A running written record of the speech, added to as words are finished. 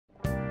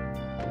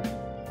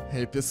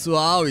Ei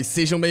pessoal, e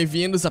sejam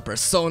bem-vindos a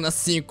Persona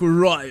 5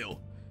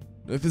 Royal.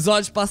 No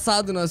episódio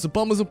passado nós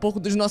upamos um pouco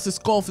dos nossos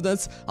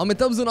confidence,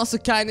 aumentamos o nosso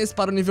kindness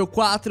para o nível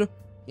 4.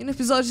 E no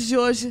episódio de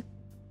hoje,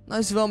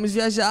 nós vamos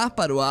viajar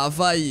para o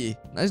Havaí.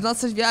 Nas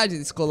nossas viagens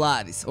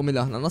escolares, ou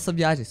melhor, na nossa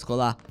viagem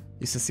escolar.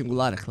 Isso é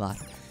singular, é claro.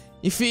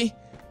 Enfim,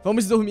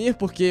 vamos dormir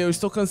porque eu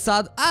estou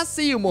cansado. Ah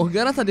sim, o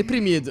Morgana tá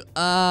deprimido.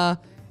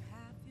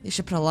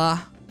 Deixa pra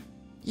lá.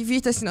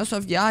 Divirta-se na sua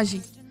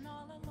viagem.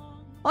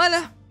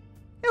 Olha,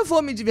 eu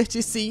vou me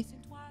divertir sim.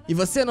 E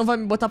você não vai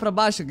me botar pra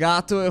baixo,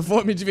 gato. Eu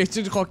vou me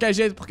divertir de qualquer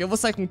jeito, porque eu vou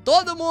sair com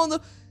todo mundo.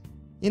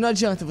 E não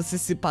adianta você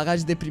se pagar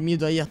de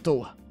deprimido aí à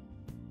toa.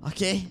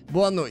 Ok?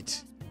 Boa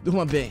noite.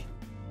 Durma bem.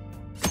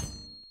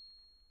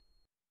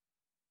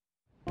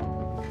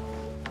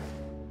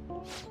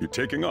 You're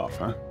taking off,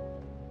 huh?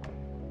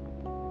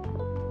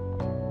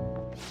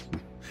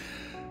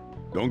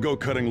 Don't go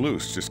cutting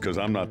loose just because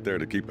I'm not there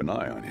to keep an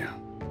eye on you.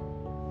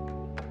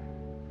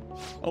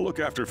 I'll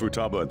look after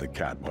Futaba and the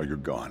cat while you're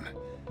gone.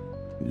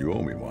 You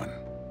owe me one.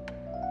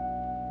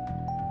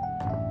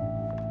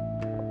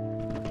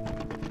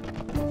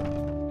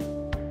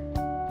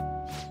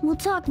 We'll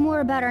talk more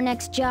about our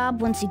next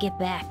job once you get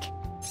back.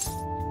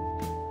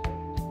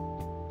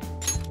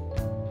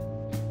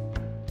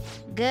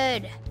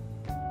 Good.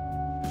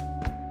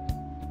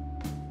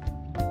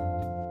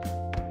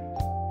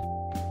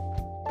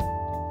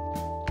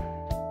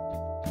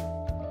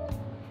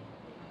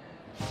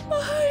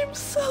 I'm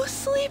so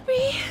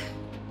sleepy.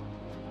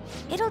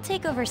 It'll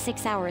take over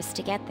 6 hours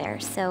to get there,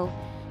 so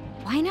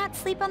why not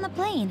sleep on the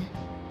plane?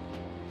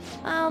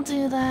 I'll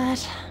do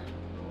that.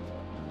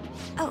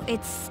 Oh,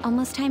 it's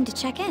almost time to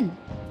check in.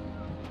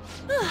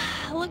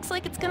 Looks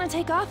like it's gonna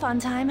take off on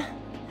time.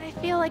 I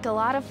feel like a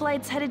lot of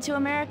flights headed to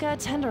America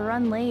tend to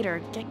run late or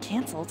get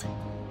canceled.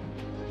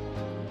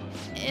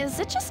 Is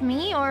it just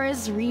me, or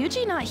is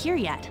Ryuji not here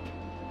yet?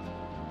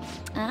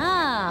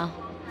 Ah.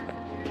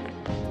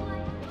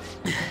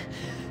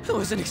 I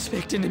wasn't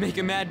expecting to make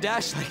a mad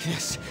dash like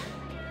this.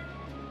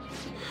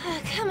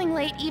 Coming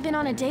late even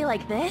on a day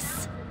like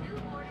this?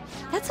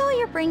 That's all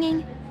you're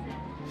bringing?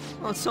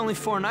 Well, it's only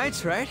 4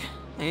 nights, right?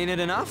 Ain't it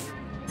enough?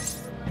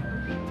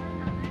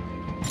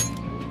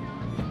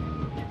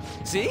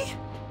 See?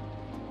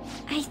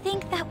 I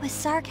think that was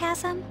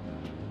sarcasm.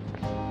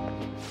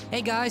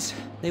 Hey guys,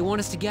 they want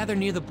us to gather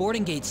near the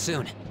boarding gate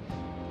soon.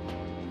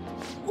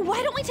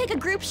 Why don't we take a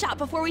group shot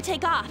before we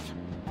take off?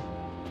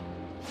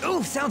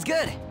 Ooh, sounds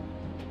good.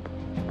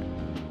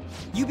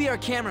 You be our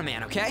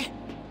cameraman, okay?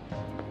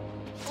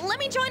 Let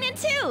me join in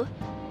too!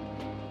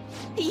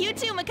 You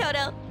too,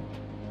 Makoto!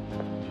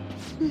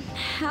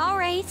 All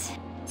right.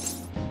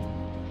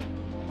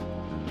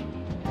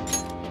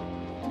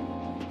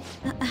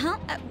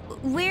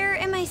 Where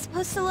am I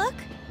supposed to look?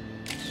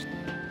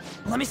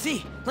 Let me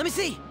see! Let me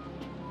see!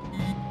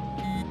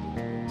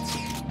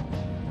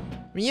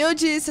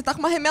 Ryuji, você tá com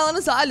uma remela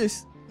nos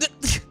olhos.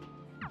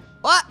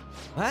 What?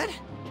 What?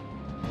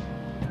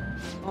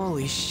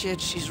 Holy shit,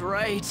 she's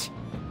right.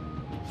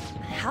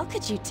 How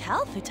could you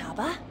tell,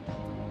 Futaba?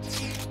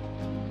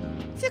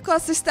 Ficou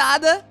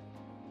assustada?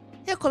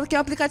 Eu coloquei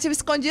um aplicativo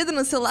escondido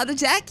no celular do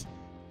Jack.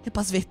 Eu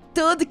posso ver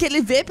tudo que ele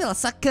vê pela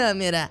sua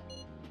câmera.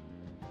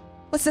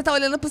 Você tá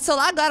olhando pro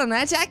celular agora, não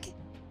é, Jack?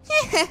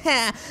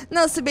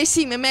 Não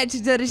subestime a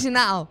média de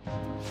original.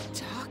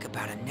 Talk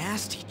about a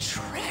nasty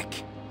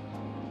trick.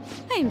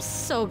 I'm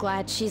so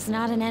glad she's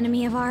not an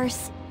enemy of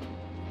ours.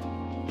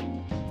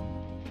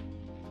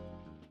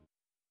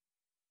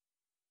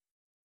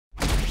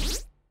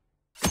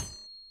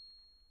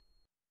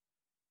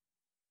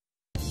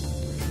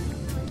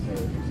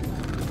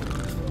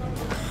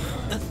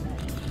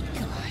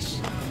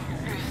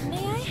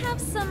 May I have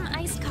some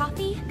iced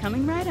coffee?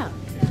 Coming right up.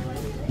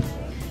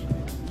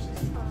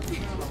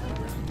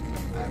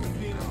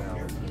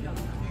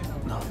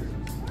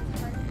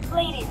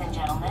 Ladies and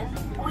gentlemen,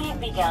 we've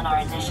begun our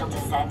initial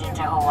descent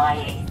into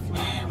Hawaii.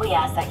 We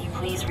ask that you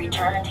please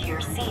return to your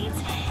seats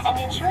and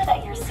ensure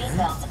that your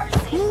seatbelts are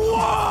safely...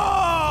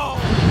 Whoa!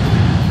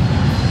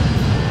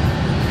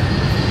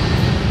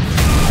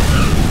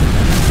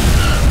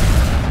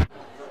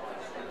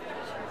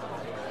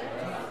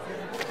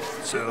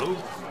 So,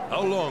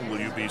 how long will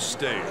you be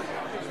staying?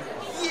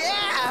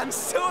 Yeah, I'm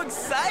so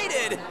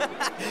excited!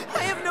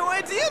 I have no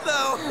idea,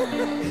 though!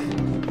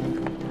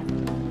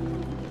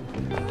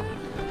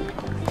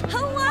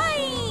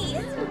 Hawaii!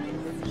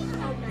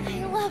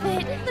 I love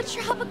it, the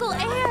tropical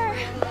air.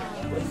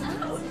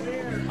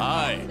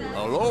 Hi,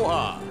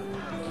 aloha.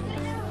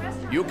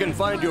 You can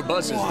find your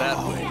buses that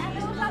way.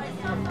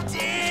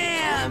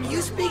 Damn,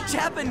 you speak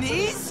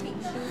Japanese?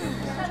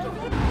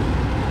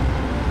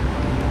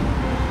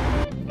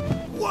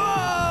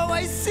 Whoa,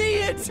 I see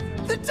it!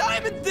 The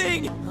diamond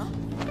thing!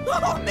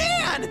 Oh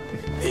man!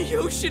 The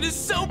ocean is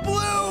so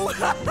blue!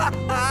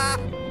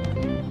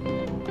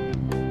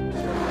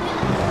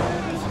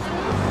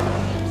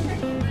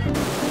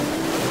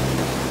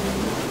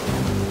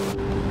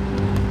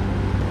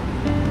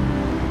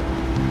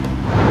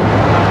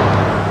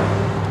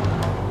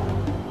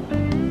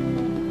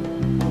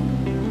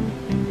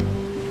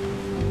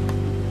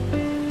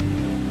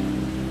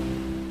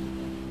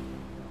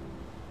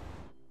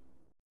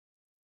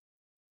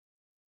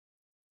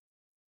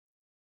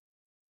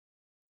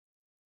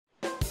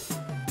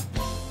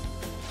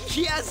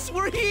 Yes,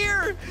 we're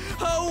here!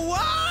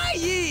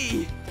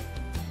 Hawaii!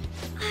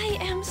 I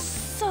am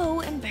so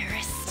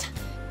embarrassed.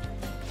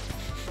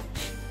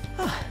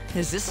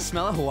 Is this the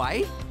smell of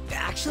Hawaii?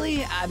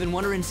 Actually, I've been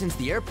wondering since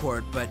the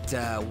airport, but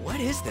what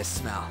is this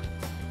smell?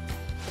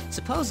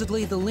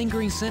 Supposedly the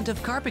lingering scent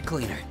of carpet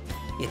cleaner.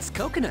 It's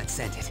coconut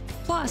scented.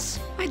 Plus,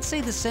 I'd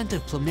say the scent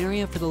of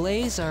plumeria for the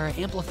lays are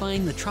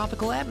amplifying the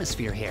tropical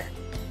atmosphere here.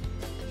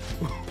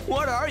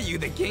 What are you,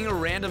 the king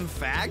of random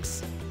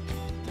facts?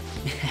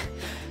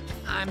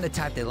 I'm the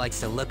type that likes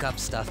to look up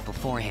stuff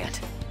beforehand.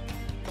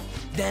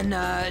 Then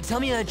tell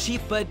me a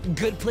cheap but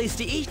good place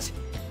to eat.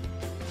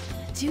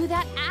 Do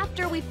that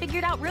after we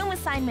figured out room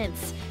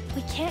assignments.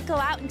 We can't go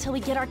out until we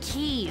get our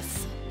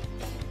keys.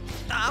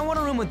 I want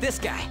a room with this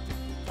guy.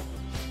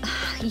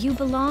 You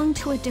belong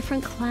to a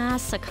different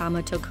class,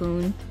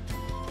 Sakamoto-kun.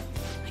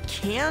 I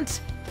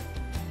can't.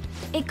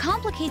 It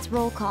complicates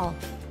roll call.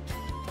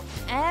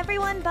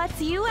 Everyone butts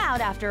you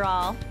out after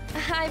all.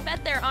 I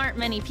bet there aren't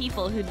many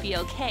people who'd be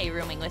okay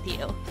rooming with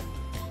you.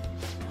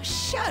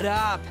 Shut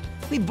up.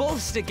 We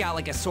both stick out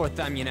like a sore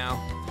thumb, you know.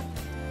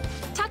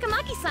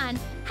 Takamaki-san,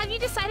 have you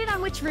decided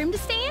on which room to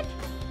stay in?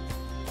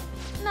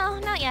 No,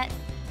 not yet.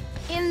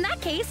 In that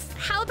case,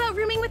 how about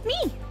rooming with me?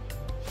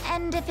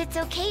 And if it's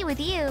okay with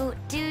you,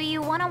 do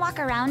you want to walk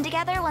around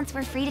together once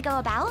we're free to go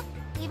about?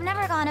 We've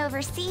never gone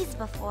overseas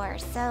before,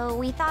 so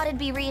we thought it'd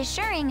be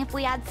reassuring if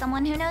we had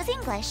someone who knows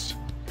English.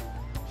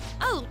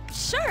 Oh,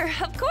 sure,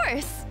 of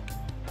course.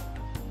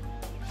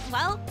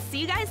 Well, see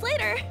you guys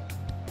later.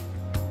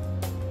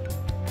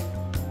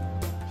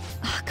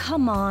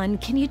 Come on,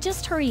 can you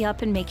just hurry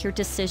up and make your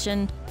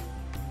decision?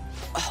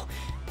 Oh,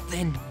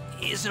 then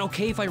is it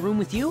okay if I room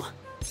with you?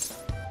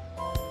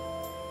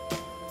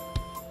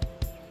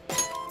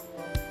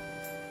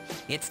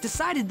 It's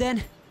decided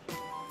then.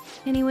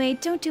 Anyway,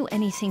 don't do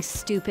anything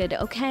stupid,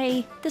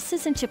 okay? This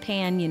isn't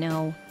Japan, you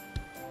know.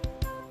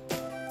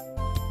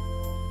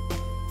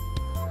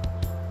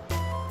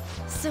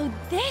 So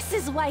this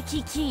is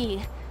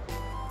Waikiki.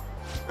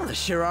 Well, there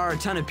sure are a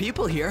ton of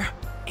people here.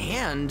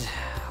 And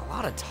a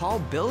lot of tall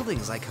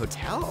buildings like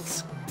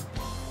hotels.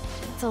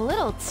 It's a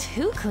little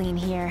too clean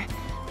here.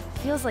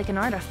 Feels like an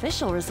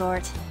artificial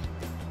resort.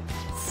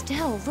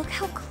 Still, look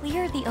how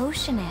clear the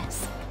ocean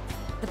is.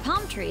 The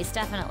palm trees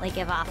definitely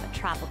give off a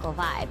tropical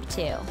vibe,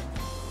 too.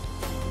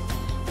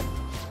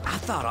 I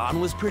thought Ann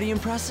was pretty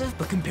impressive,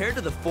 but compared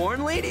to the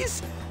foreign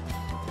ladies?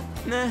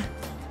 Nah.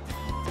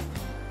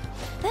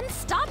 Then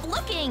stop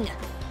looking!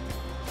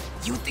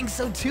 You think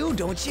so too,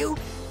 don't you?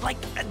 Like,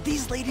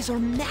 these ladies are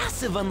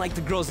massive unlike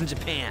the girls in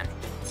Japan.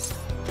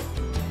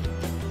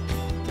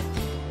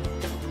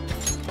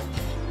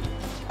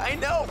 I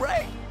know,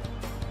 right?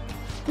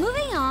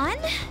 Moving on.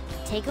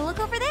 Take a look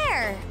over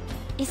there.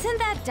 Isn't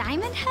that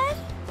Diamond Head?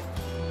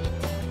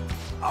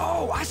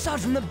 Oh, I saw it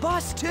from the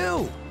bus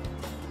too!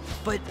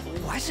 But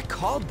why is it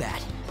called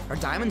that? Are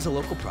diamonds a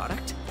local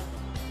product?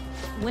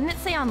 Wouldn't it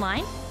say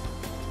online?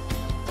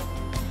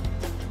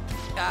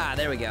 Ah,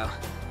 there we go.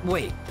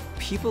 Wait,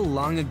 people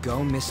long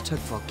ago mistook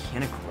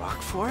volcanic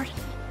rock for it?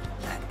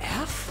 That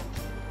F?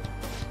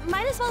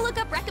 Might as well look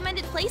up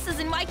recommended places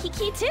in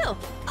Waikiki too.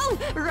 Oh,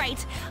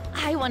 right.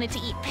 I wanted to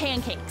eat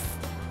pancakes.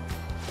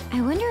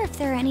 I wonder if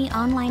there are any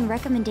online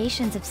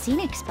recommendations of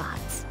scenic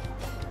spots.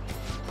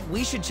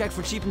 We should check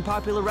for cheap and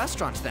popular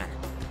restaurants then.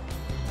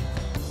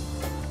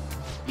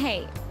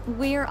 Hey,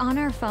 we're on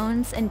our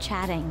phones and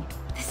chatting.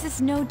 This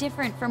is no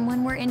different from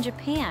when we're in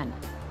Japan.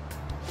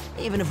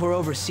 Even if we're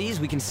overseas,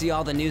 we can see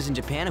all the news in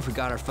Japan if we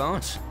got our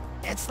phones.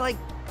 It's like,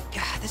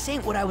 this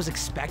ain't what I was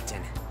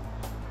expecting.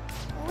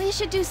 We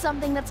should do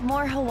something that's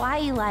more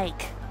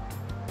Hawaii-like.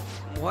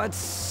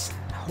 What's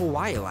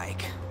Hawaii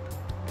like?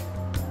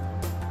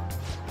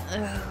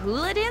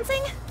 Hula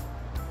dancing?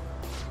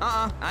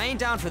 I ain't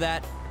down for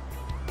that.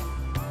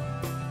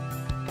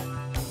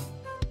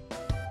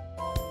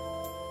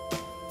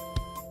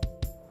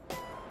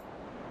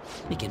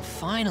 We can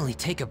finally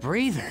take a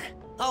breather.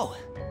 Oh,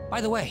 by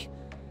the way,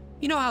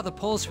 you know how the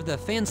polls for the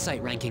fan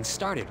site rankings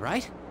started,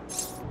 right?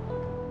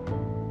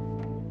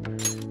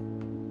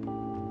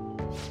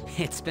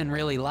 It's been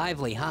really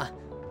lively, huh?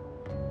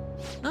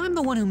 I'm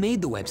the one who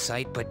made the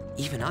website, but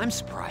even I'm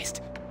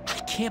surprised. I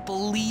can't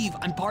believe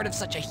I'm part of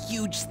such a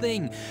huge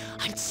thing.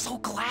 I'm so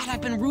glad I've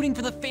been rooting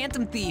for the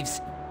Phantom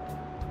Thieves.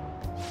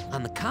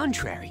 On the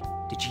contrary,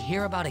 did you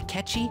hear about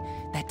Akechi,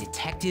 that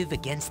detective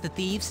against the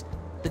thieves?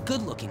 The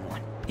good-looking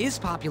one. His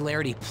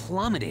popularity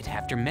plummeted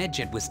after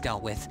Medjed was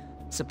dealt with.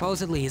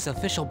 Supposedly his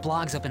official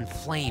blog's up in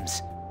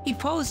flames. He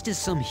posed as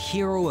some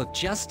hero of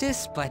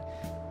justice, but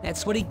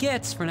that's what he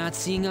gets for not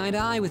seeing eye to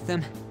eye with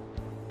them.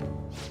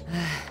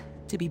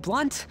 To be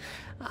blunt,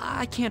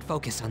 I can't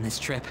focus on this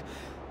trip.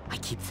 I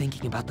keep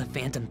thinking about the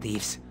Phantom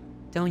Thieves.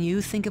 Don't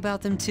you think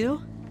about them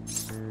too?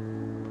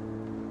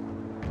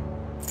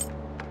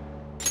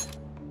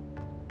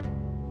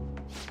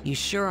 You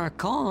sure are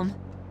calm.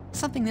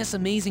 Something this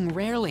amazing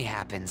rarely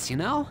happens, you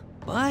know?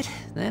 But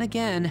then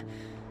again,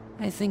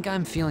 I think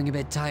I'm feeling a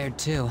bit tired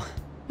too.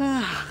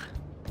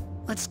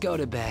 Let's go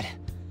to bed.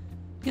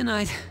 Good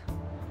night.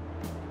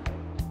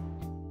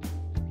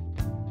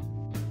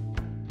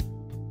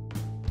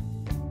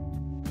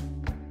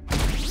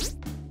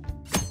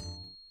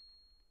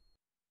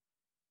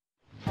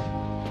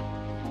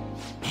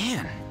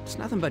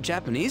 nothing but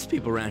Japanese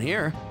people around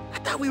here. I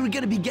thought we were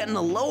gonna be getting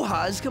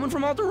alohas coming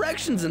from all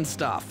directions and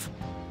stuff.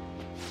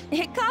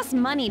 It costs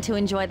money to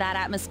enjoy that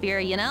atmosphere,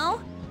 you know?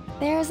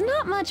 There's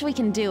not much we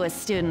can do as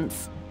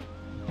students.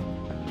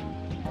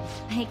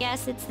 I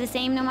guess it's the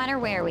same no matter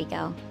where we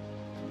go.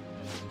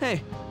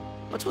 Hey,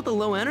 what's with the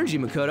low energy,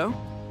 Makoto?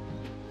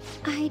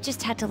 I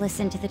just had to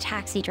listen to the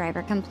taxi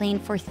driver complain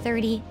for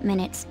 30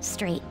 minutes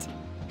straight.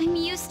 I'm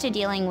used to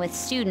dealing with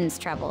students'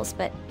 troubles,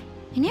 but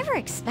I never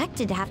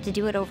expected to have to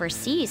do it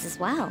overseas as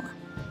well.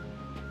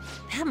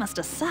 That must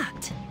have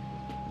sucked.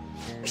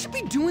 We should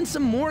be doing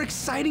some more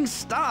exciting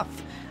stuff.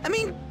 I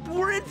mean,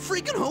 we're in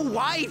freaking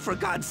Hawaii, for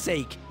God's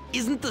sake.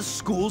 Isn't the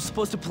school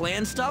supposed to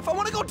plan stuff? I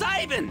want to go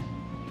diving!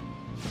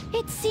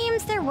 It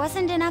seems there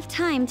wasn't enough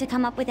time to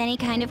come up with any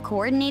kind of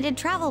coordinated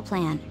travel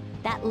plan.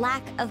 That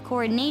lack of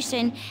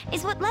coordination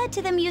is what led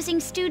to them using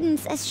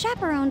students as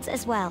chaperones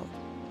as well.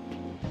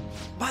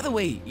 By the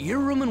way, you're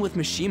rooming with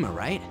Mishima,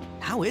 right?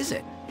 How is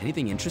it?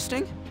 Anything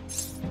interesting?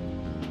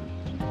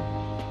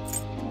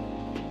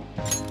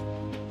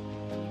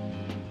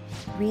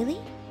 Really?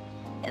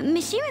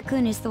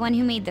 Mishima-kun is the one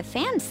who made the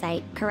fan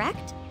site,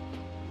 correct?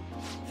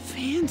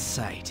 Fan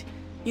site?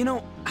 You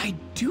know, I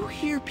do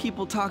hear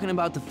people talking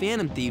about the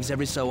Phantom Thieves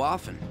every so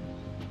often.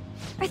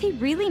 Are they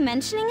really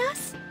mentioning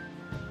us?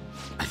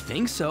 I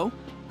think so.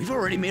 We've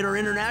already made our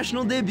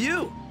international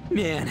debut.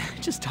 Man,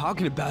 just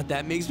talking about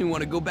that makes me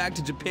want to go back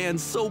to Japan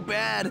so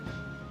bad.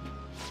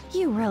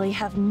 You really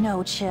have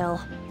no chill.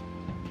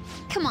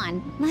 Come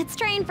on, let's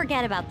try and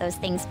forget about those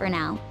things for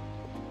now.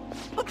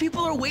 But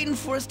people are waiting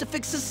for us to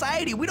fix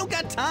society. We don't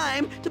got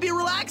time to be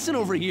relaxing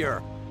over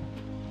here.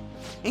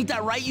 Ain't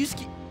that right,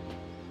 Yusuke?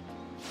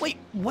 Wait,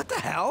 what the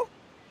hell?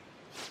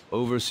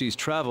 Overseas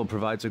travel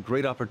provides a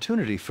great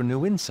opportunity for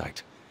new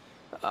insight.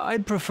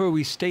 I'd prefer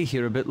we stay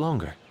here a bit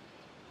longer.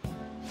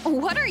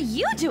 What are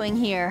you doing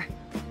here?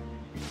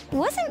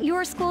 Wasn't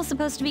your school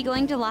supposed to be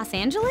going to Los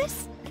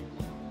Angeles?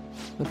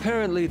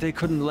 Apparently, they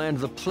couldn't land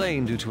the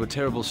plane due to a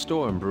terrible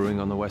storm brewing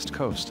on the west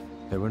coast.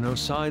 There were no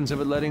signs of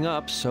it letting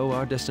up, so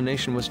our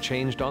destination was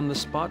changed on the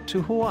spot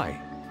to Hawaii.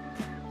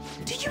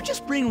 Did you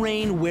just bring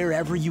rain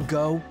wherever you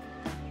go?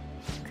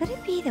 Could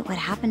it be that what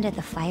happened at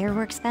the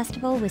fireworks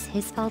festival was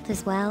his fault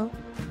as well?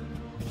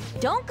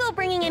 Don't go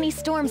bringing any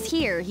storms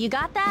here, you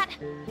got that?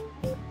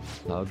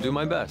 I'll do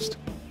my best.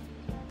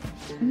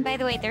 By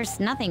the way, there's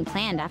nothing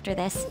planned after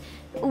this.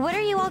 What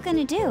are you all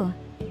gonna do?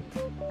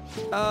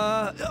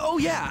 Oh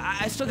yeah,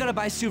 I still gotta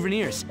buy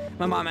souvenirs.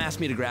 My mom asked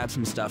me to grab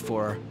some stuff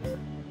for her.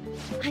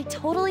 I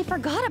totally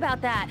forgot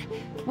about that.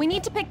 We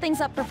need to pick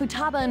things up for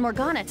Futaba and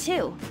Morgana,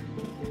 too.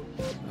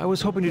 I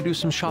was hoping to do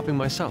some shopping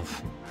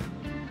myself.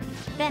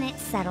 Then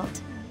it's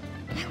settled.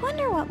 I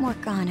wonder what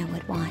Morgana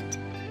would want.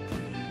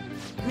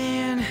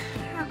 Man,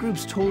 our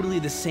group's totally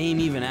the same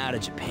even out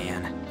of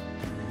Japan.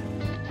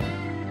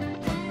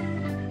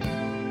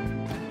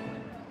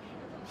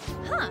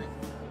 Huh.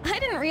 I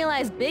didn't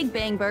realize Big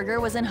Bang Burger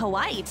was in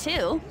Hawaii,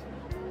 too.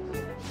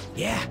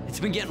 Yeah, it's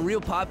been getting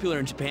real popular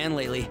in Japan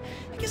lately.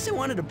 I guess they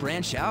wanted to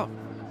branch out.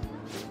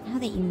 Now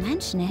that you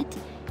mention it,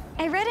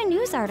 I read a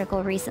news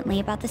article recently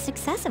about the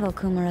success of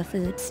Okumura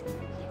Foods.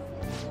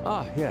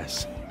 Ah,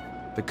 yes.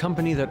 The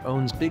company that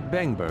owns Big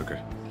Bang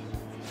Burger.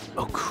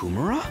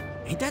 Okumura?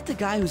 Ain't that the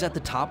guy who's at the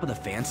top of the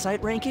fan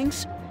site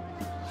rankings?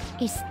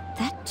 Is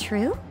that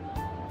true?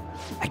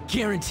 I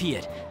guarantee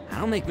it. I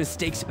don't make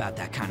mistakes about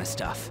that kind of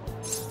stuff.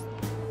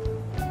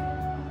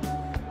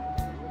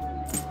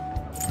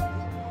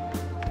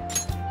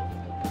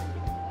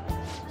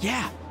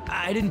 Yeah,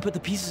 I didn't put the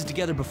pieces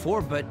together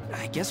before, but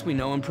I guess we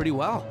know him pretty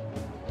well.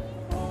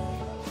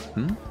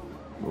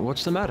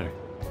 What's the matter?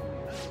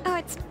 Oh,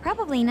 it's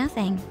probably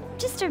nothing.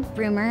 Just a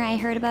rumor I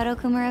heard about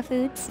Okumura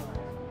Foods.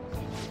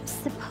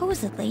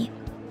 Supposedly,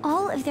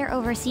 all of their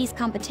overseas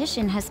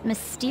competition has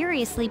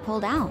mysteriously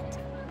pulled out.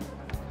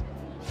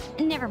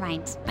 Never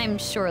mind, I'm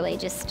surely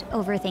just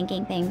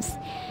overthinking things.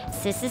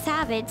 Sis's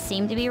habits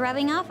seem to be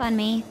rubbing off on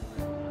me.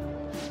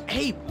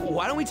 Hey,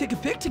 why don't we take a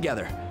pic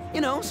together? You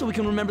know, so we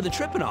can remember the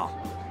trip and all.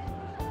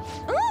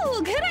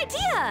 Ooh, good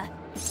idea!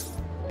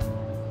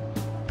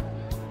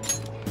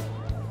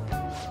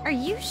 Are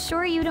you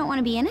sure you don't want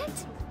to be in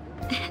it?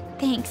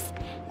 Thanks.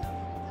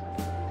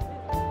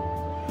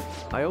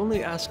 I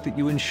only ask that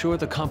you ensure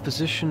the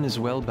composition is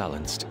well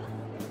balanced.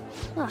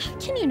 Ugh,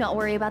 can you not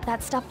worry about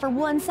that stuff for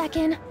 1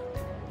 second?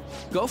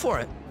 Go for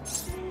it.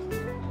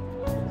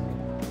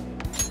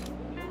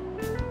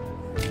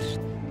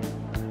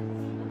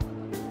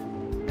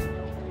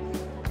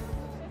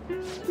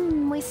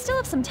 We still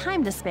have some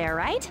time to spare,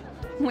 right?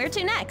 Where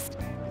to next?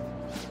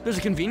 There's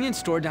a convenience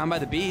store down by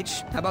the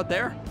beach. How about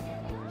there?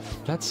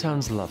 That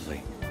sounds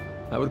lovely.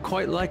 I would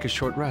quite like a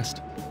short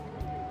rest.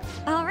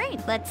 All right,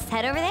 let's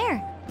head over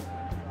there.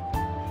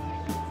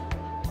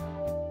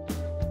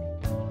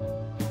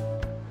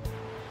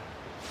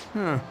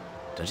 Huh.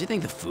 Don't you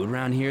think the food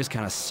around here is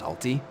kind of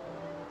salty?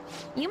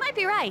 You might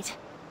be right.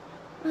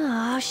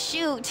 Oh,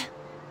 shoot.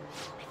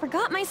 I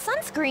forgot my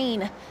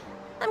sunscreen.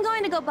 I'm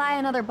going to go buy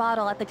another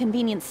bottle at the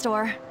convenience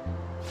store.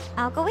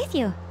 I'll go with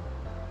you.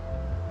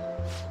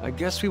 I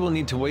guess we will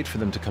need to wait for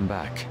them to come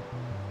back.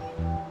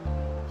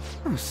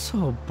 I'm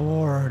so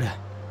bored.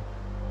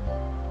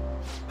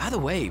 By the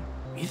way,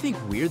 you think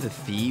we're the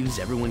thieves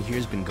everyone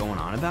here's been going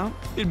on about?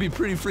 It'd be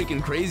pretty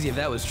freaking crazy if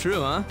that was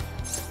true, huh?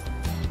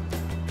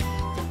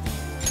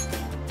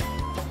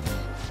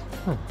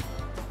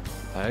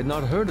 I had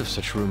not heard of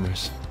such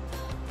rumors.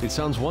 It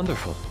sounds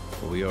wonderful.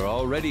 We are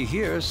already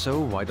here, so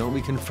why don't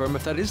we confirm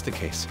if that is the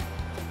case?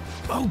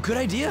 Oh, good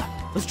idea.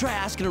 Let's try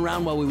asking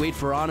around while we wait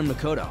for An and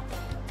Makoto.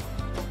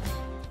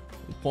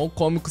 Quão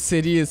cômico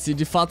seria se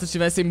de fato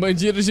tivessem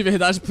bandidos de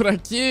verdade por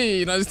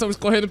aqui e nós estamos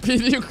correndo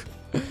perigo.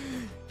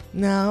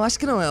 Não, acho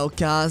que não é o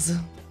caso.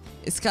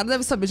 Esse cara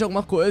deve saber de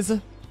alguma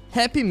coisa.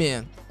 Happy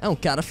Man é um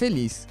cara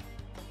feliz,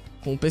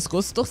 com o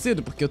pescoço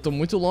torcido, porque eu tô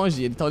muito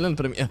longe e ele tá olhando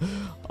pra mim.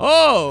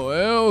 Oh,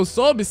 eu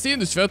soube sim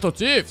dos Phantom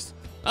Thieves.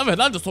 Na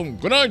verdade, eu sou um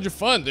grande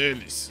fã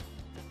deles.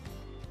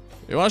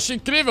 Eu acho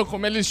incrível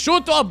como eles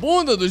chutam a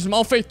bunda dos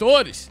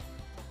malfeitores.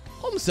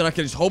 Como será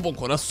que eles roubam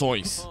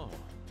corações?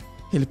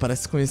 Ele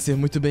parece conhecer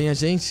muito bem a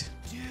gente.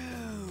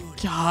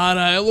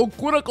 Cara, é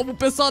loucura como o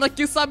pessoal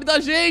daqui sabe da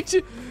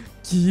gente.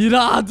 Que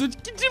irado,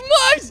 que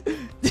demais.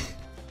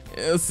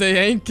 Eu sei,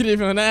 é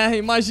incrível, né?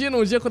 Imagina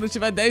um dia quando eu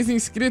tiver 10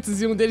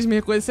 inscritos e um deles me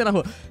reconhecer na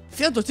rua.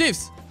 Phantom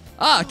Thieves?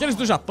 Ah, aqueles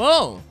do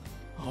Japão?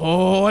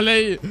 Olha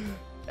aí.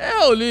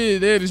 Eu li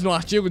deles no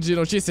artigo de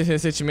notícias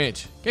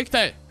recentemente. O que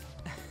tem?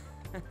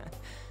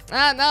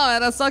 Ah, não,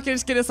 era só que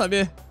eles queriam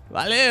saber.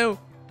 Valeu.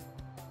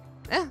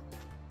 É,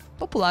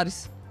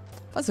 populares.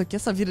 Fazer o que?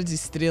 Essa vida de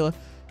estrela.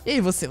 E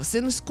aí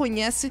você nos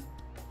conhece?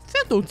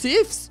 Phantom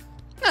Thieves?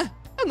 É,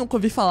 eu nunca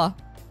ouvi falar.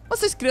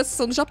 Vocês crianças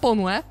são do Japão,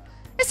 não é?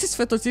 Esses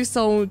Phantom Thieves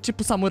são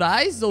tipo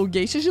samurais ou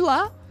geishas de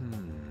lá.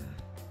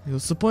 Eu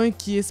suponho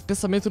que esse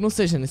pensamento não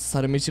seja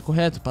necessariamente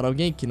correto para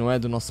alguém que não é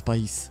do nosso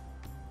país.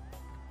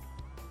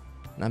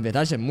 Na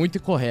verdade é muito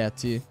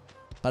incorreto e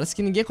parece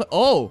que ninguém...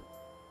 Oh!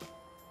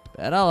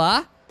 Pera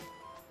lá.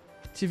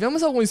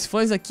 Tivemos alguns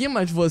fãs aqui,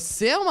 mas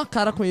você é uma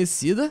cara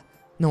conhecida,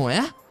 não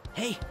é?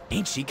 Hey,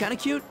 ain't she kinda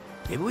cute?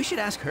 Maybe we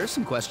should ask her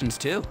some questions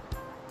too.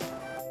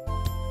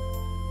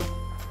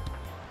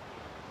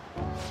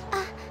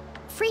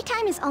 Free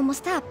time is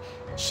almost up.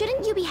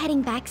 Shouldn't you be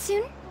heading back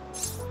soon?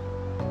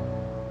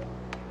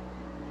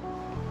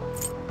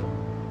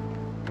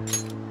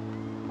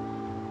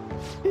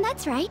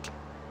 That's right.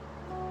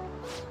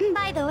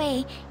 By the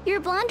way, your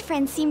blonde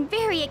friends seem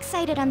very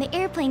excited on the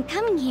airplane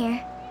coming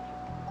here.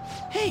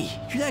 Hey,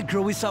 you're that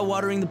girl we saw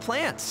watering the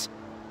plants.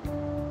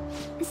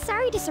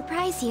 Sorry to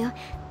surprise you.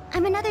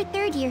 I'm another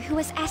third year who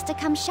was asked to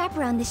come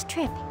chaperone this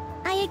trip.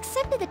 I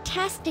accepted the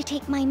task to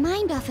take my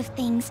mind off of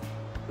things,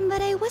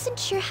 but I wasn't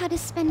sure how to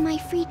spend my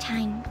free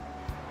time.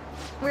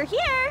 We're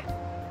here!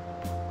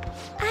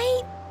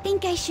 I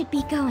think I should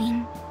be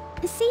going.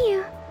 See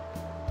you.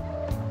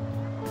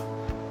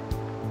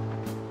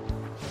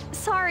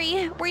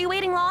 Sorry, were you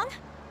waiting long?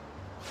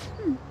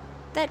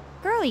 That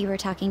girl you were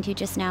talking to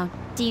just now,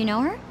 do you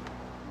know her?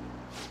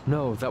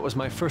 No, that was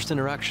my first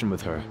interaction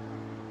with her.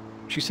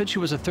 She said she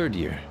was a third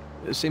year,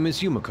 same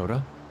as you,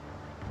 Makoto.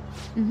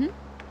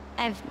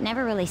 I've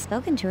never really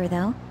spoken to her,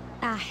 though.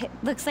 It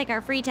looks like our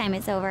free time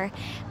is over.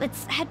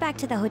 Let's head back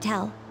to the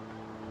hotel.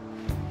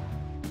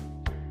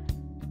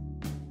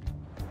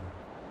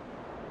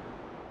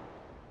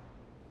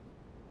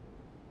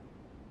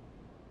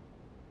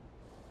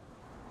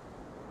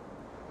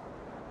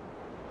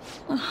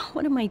 Oh,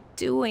 what am I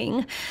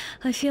doing?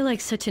 I feel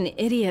like such an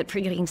idiot for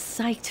getting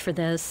psyched for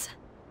this.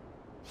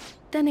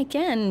 Then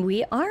again,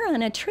 we are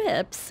on a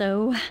trip,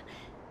 so...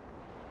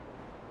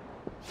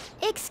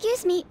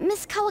 Excuse me,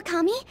 Miss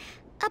Kawakami.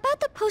 About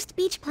the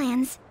post-beach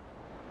plans.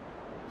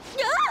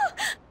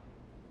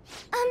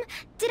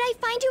 Did I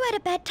find you at a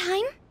bad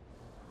time?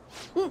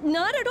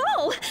 Not at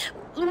all!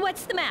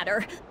 What's the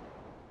matter?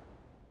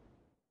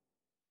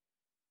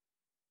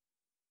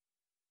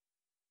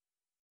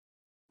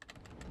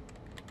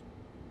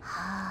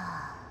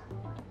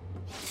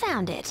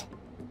 Found it.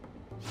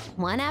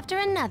 One after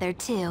another,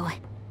 too.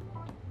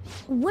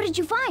 What did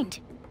you find?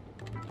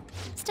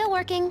 Still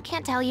working,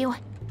 can't tell you.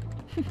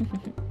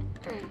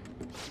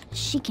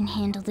 She can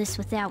handle this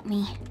without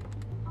me.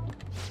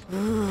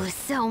 Ooh,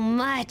 so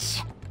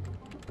much.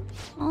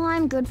 All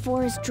I'm good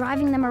for is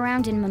driving them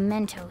around in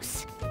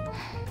mementos.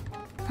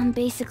 I'm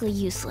basically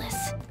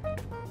useless.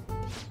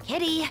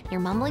 Kitty, your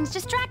mumbling's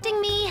distracting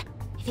me.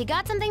 If you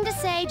got something to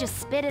say, just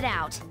spit it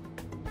out.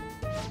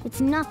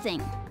 It's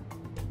nothing.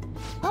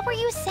 What were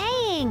you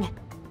saying?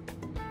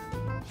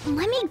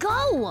 Let me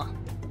go!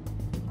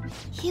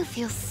 You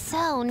feel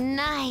so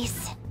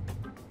nice.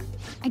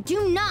 I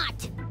do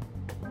not!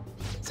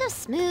 So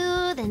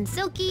smooth and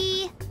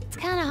silky. It's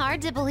kinda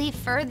hard to believe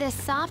fur this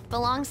soft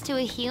belongs to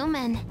a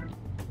human.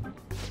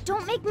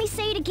 Don't make me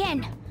say it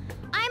again!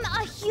 I'm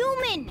a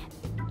human!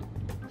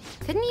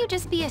 Couldn't you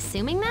just be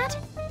assuming that?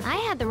 I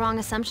had the wrong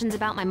assumptions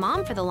about my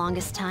mom for the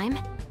longest time.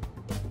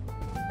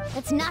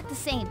 It's not the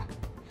same.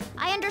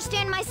 I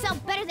understand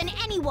myself better than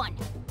anyone!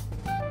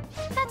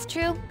 That's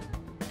true.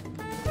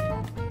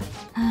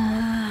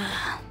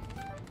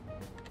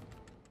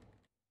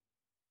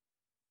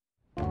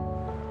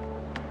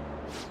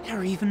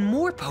 are even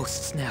more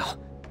posts now.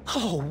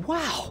 Oh,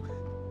 wow!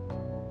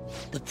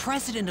 The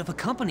president of a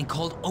company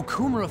called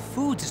Okumura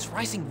Foods is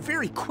rising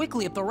very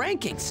quickly up the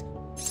rankings.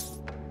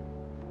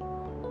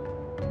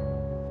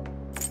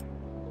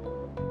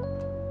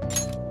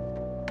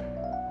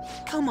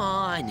 Come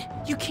on,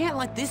 you can't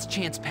let this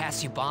chance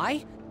pass you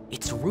by.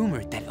 It's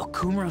rumored that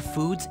Okumura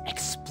Foods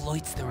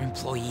exploits their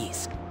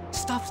employees.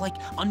 Stuff like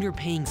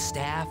underpaying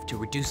staff to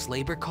reduce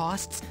labor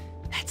costs.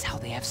 That's how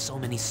they have so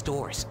many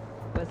stores.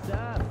 What's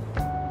up?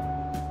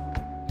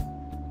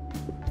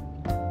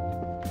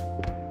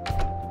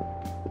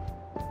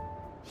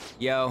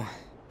 Yo.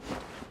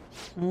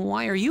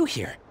 Why are you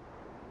here?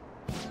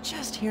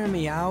 Just hear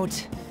me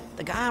out.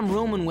 The guy I'm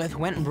rooming with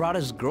went and brought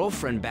his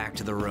girlfriend back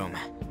to the room.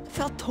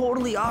 Felt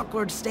totally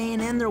awkward staying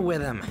in there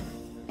with him.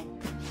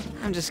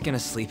 I'm just gonna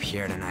sleep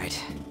here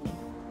tonight.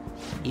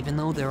 Even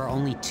though there are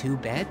only 2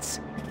 beds?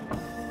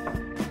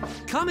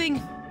 Coming!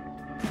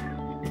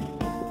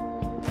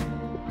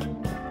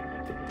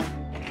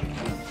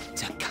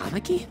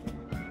 Takamaki?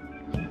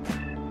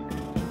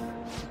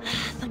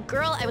 The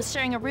girl I was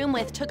sharing a room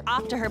with took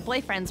off to her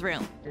boyfriend's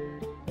room.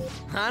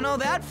 I know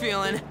that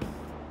feeling.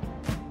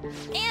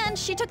 And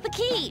she took the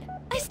key.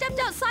 I stepped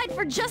outside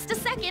for just a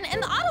second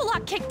and the auto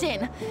lock kicked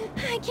in.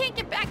 I can't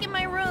get back in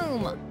my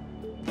room.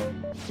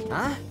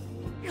 Huh?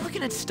 You're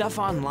looking at stuff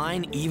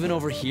online even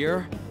over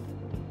here?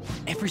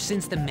 Ever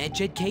since the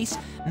MedJet case,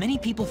 many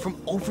people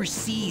from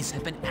overseas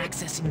have been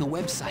accessing the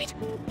website.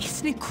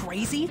 Isn't it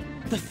crazy?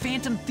 The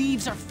Phantom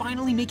Thieves are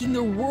finally making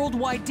their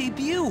worldwide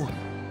debut.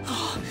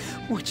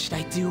 What should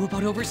I do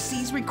about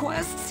overseas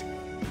requests?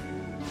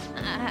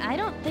 I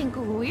don't think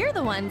we're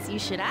the ones you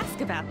should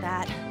ask about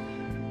that.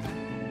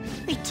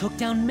 They took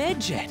down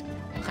MedJet.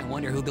 I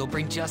wonder who they'll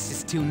bring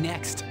justice to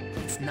next.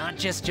 It's not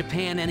just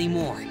Japan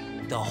anymore.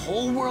 The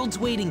whole world's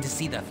waiting to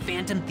see the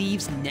Phantom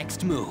Thieves'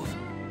 next move.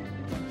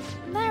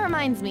 That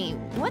reminds me,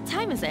 what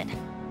time is it?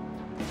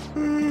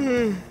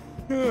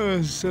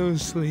 Oh, so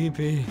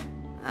sleepy.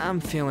 I'm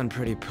feeling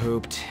pretty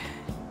pooped.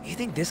 You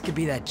think this could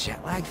be that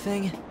jet lag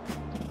thing?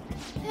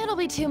 It'll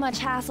be too much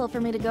hassle for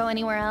me to go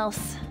anywhere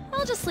else.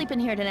 I'll just sleep in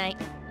here tonight.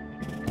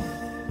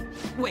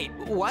 Wait,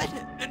 what?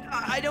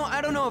 I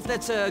don't know if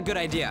that's a good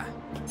idea.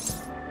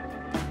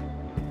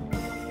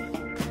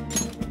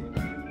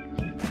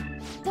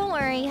 Don't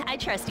worry, I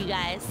trust you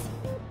guys.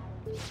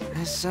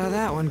 I saw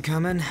that one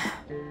coming.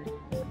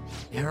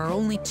 There are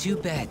only 2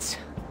 beds.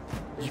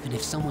 Even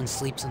if someone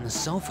sleeps on the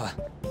sofa.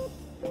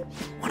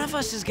 One of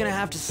us is gonna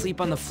have to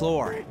sleep on the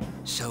floor.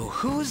 So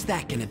who's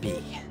that gonna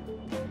be?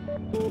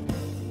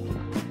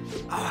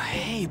 Oh,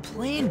 hey,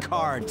 playing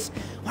cards.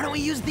 Why don't we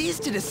use these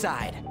to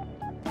decide?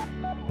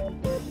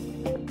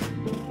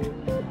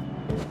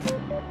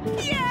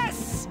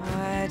 Yes!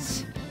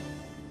 What?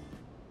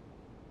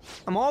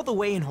 I'm all the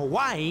way in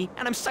Hawaii,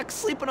 and I'm stuck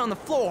sleeping on the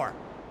floor.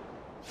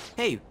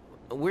 Hey,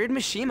 where'd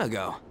Mishima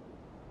go?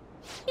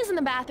 He's in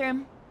the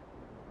bathroom.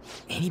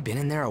 Ain't he been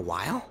in there a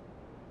while?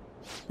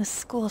 The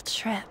school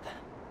trip.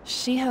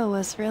 Shiho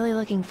was really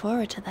looking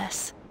forward to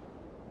this.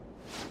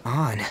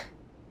 On.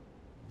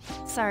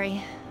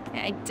 Sorry,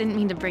 I didn't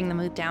mean to bring the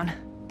mood down.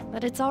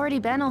 But it's already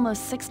been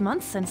almost 6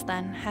 months since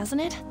then,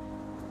 hasn't it?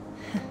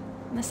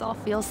 This all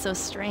feels so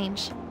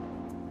strange.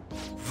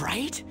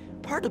 Right?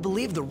 Hard to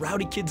believe the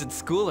rowdy kids at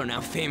school are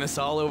now famous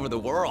all over the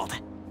world.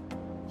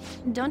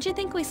 Don't you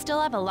think we still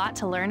have a lot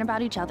to learn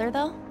about each other,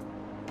 though?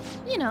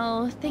 You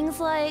know, things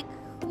like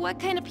what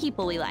kind of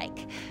people we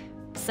like.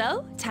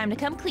 So, time to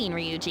come clean,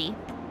 Ryuji.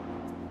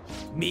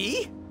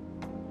 Me?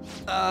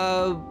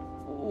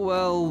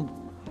 Well,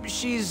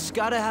 she's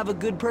gotta have a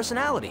good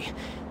personality.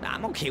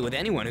 I'm okay with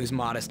anyone who's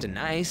modest and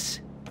nice.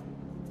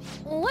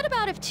 What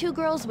about if 2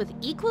 girls with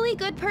equally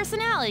good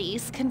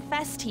personalities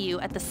confess to you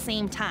at the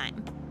same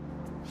time?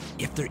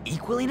 If they're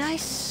equally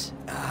nice,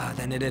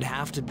 then it'd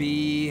have to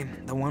be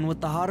the one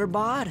with the hotter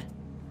bod.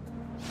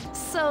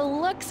 So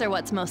looks are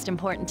what's most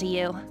important to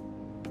you.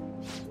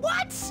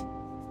 What?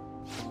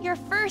 Your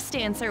first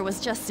answer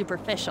was just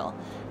superficial.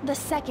 The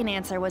second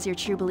answer was your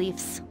true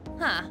beliefs.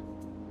 Huh.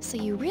 So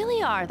you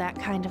really are that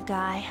kind of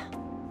guy.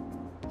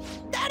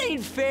 That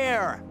ain't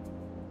fair!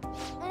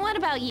 What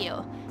about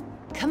you?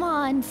 Come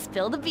on,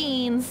 spill the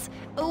beans.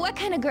 What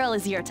kind of girl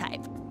is your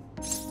type?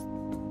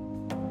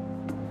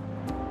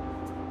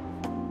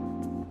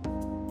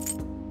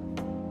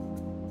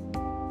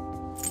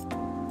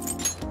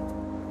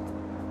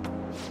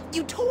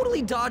 You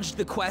totally dodged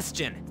the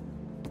question.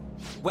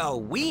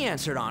 Well, we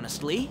answered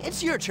honestly.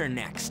 It's your turn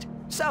next.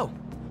 So,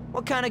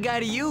 what kind of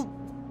guy do you...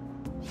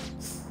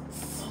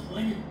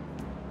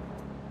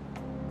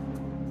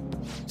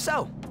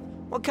 So,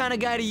 what kind of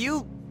guy do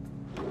you...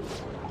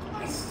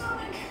 My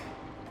stomach.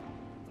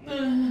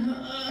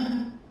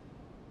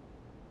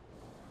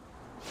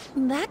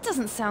 That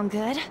doesn't sound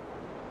good.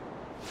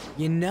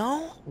 You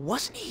know,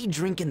 wasn't he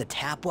drinking the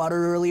tap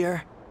water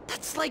earlier?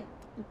 That's like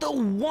the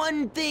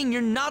one thing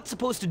you're not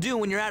supposed to do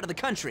when you're out of the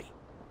country.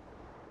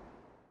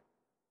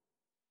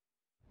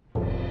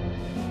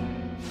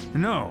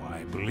 No,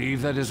 I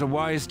believe that is a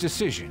wise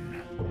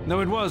decision.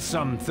 Though it was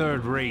some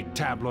third-rate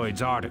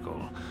tabloid's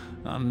article,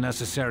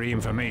 Unnecessary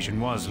information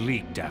was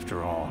leaked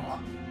after all.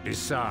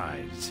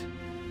 Besides,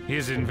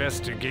 his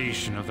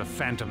investigation of the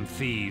Phantom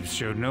Thieves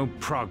showed no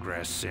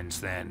progress since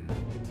then.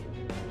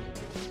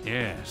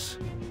 Yes,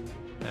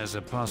 there's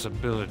a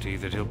possibility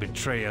that he'll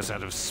betray us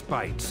out of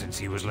spite since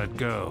he was let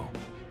go.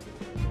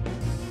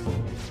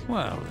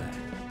 Well then,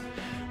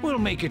 we'll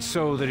make it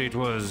so that it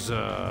was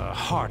a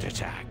heart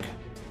attack.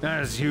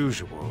 As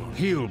usual,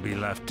 he'll be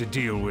left to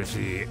deal with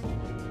the...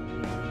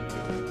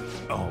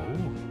 Oh,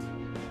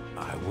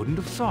 I wouldn't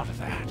have thought of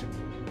that.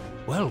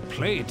 Well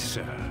played,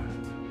 sir.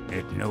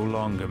 It no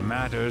longer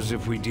matters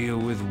if we deal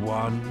with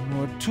one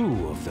or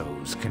two of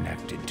those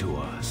connected to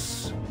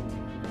us.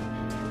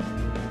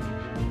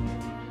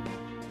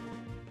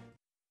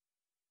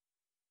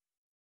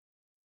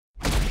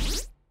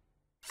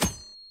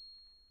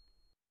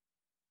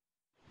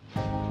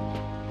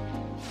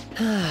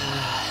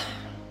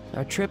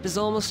 Our trip is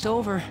almost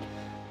over.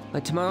 By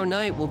tomorrow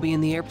night, we'll be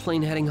in the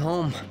airplane heading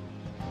home.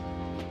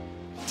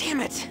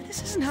 Damn it!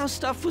 This isn't how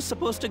stuff was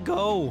supposed to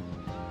go.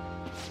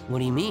 What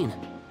do you mean?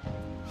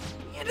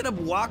 We ended up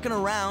walking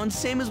around,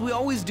 same as we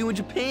always do in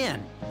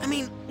Japan. I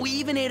mean, we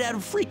even ate at a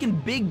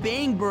freaking Big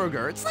Bang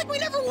Burger. It's like we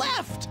never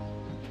left!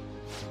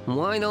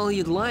 Wine all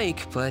you'd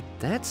like, but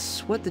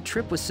that's what the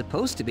trip was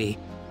supposed to be.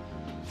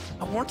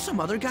 Weren't some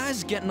other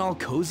guys getting all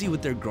cozy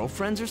with their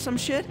girlfriends or some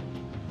shit?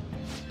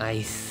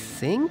 I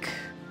think?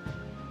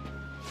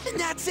 And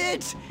that's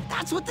it!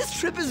 That's what this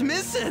trip is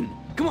missing!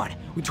 Come on,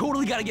 we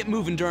totally gotta get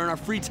moving during our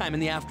free time in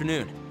the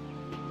afternoon.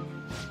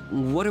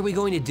 What are we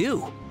going to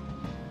do?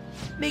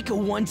 Make a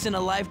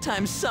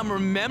once-in-a-lifetime summer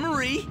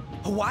memory!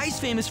 Hawaii's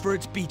famous for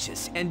its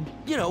beaches, and,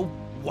 you know,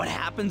 what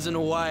happens in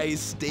Hawaii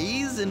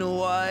stays in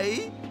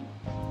Hawaii.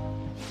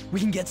 We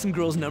can get some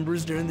girls'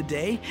 numbers during the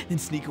day, then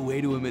sneak away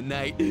to them at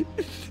night.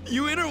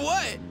 You in or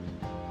what?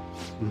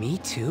 Me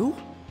too?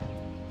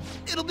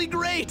 It'll be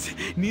great!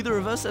 Neither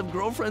of us have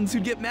girlfriends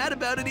who'd get mad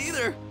about it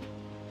either.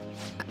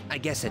 I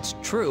guess it's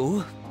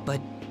true,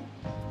 but...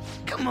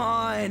 Come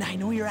on, I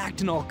know you're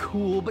acting all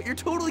cool, but you're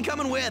totally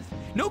coming with.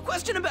 No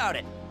question about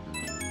it.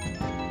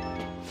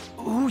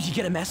 Ooh, you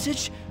get a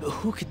message?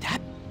 Who could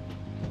that...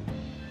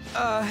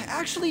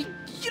 Actually,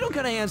 you don't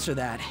gotta answer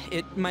that.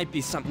 It might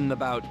be something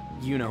about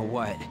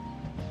you-know-what.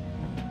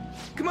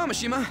 Come on,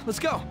 Mishima, let's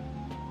go.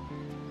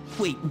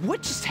 Wait,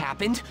 what just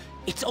happened?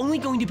 It's only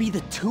going to be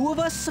the two of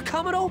us,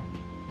 Sakamoto?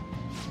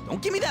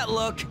 Don't give me that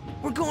look.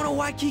 We're going to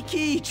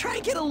Waikiki. Try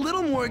and get a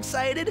little more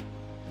excited.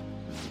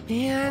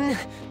 Man...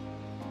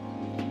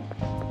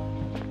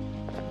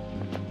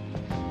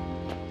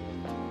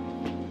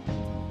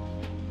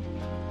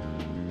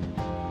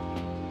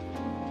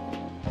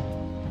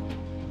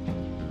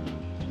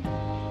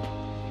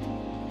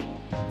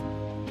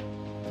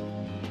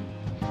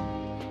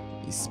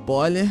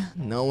 Spoiler,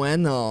 não é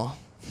não.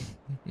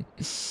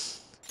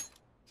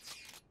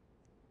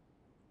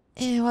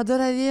 Eu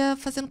adoraria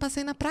fazer um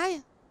passeio na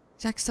praia,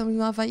 já que estamos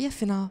no Havaí,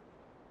 afinal.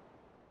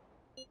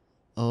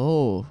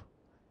 Oh,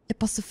 eu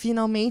posso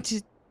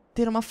finalmente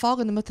ter uma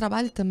folga no meu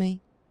trabalho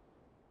também.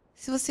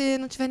 Se você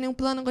não tiver nenhum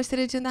plano,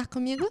 gostaria de andar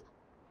comigo?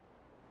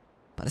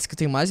 Parece que eu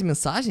tenho mais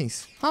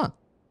mensagens.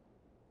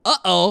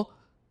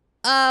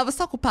 Você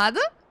tá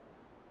ocupada?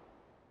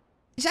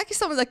 Já que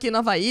estamos aqui no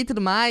Havaí e tudo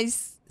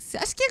mais, você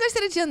acha que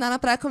gostaria de andar na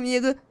praia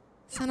comigo?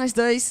 Só nós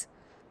dois.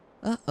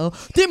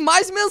 Tem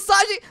mais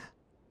mensagem!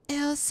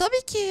 Eu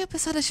soube que o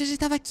pessoal da Shuji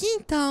estava aqui,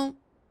 então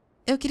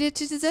eu queria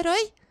te dizer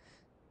oi.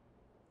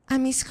 A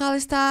minha escola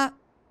está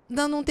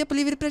dando um tempo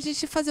livre pra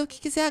gente fazer o que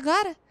quiser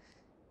agora.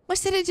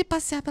 Gostaria de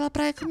passear pela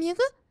praia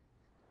comigo?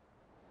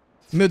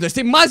 Meu Deus,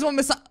 tem mais uma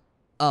mensagem.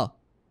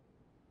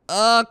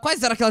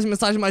 Quais eram aquelas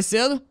mensagens mais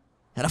cedo?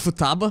 Era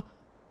Futaba?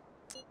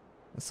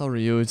 É só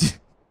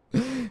Ryuji.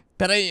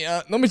 Pera aí,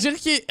 não me diga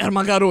que era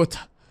uma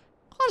garota.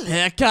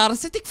 Olha, cara,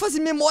 você tem que fazer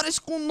memórias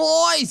com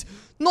nós.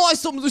 Nós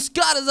somos os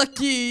caras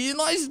aqui e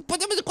nós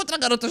podemos encontrar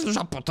garotas no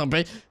Japão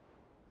também.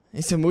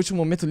 Esse é o meu último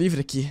momento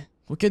livre aqui.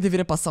 Por que eu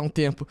deveria passar um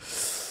tempo?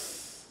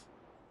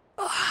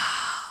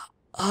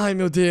 Ai,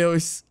 meu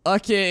Deus.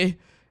 Ok.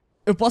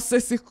 Eu posso ser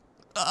esse...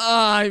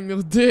 Ai,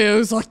 meu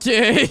Deus,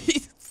 ok.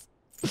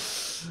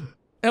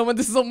 É uma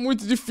decisão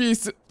muito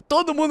difícil.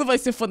 Todo mundo vai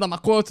ser fã da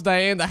Makoto,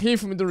 da En, da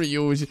Hifumi e do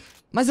Ryuji.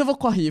 Mas eu vou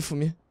com a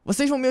Hifumi.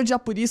 Vocês vão me odiar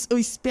por isso? Eu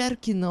espero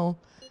que não.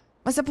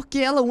 Mas é porque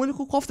ela é o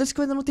único confidante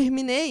que eu ainda não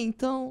terminei,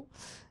 então...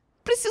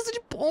 Preciso de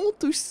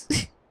pontos.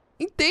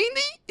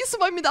 Entendem? Isso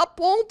vai me dar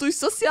pontos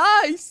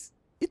sociais.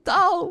 E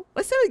tal.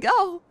 Vai ser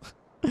legal.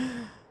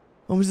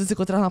 Vamos nos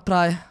encontrar na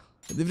praia.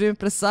 Eu deveria me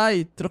apressar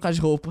e trocar de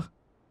roupa.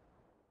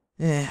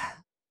 I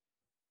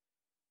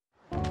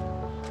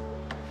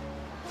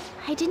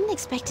didn't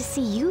expect to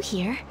see you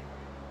here.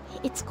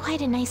 It's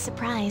quite a nice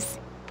surprise.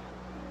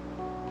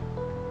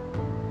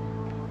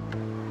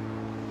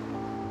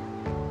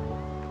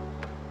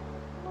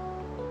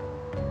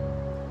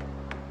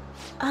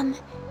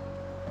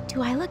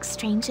 Do I look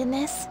strange in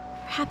this?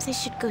 Perhaps I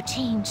should go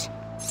change.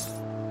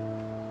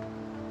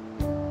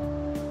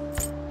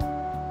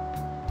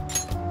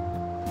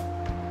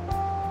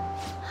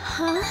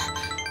 Huh?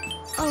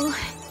 Oh,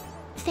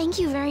 thank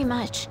you very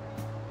much.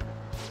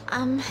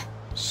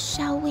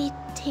 Shall we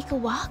take a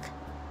walk?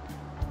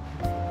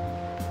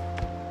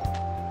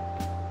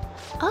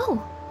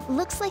 Oh,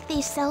 looks like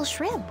they sell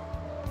shrimp.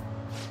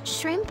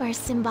 Shrimp are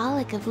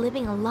symbolic of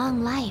living a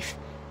long life.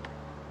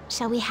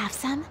 Shall we have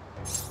some?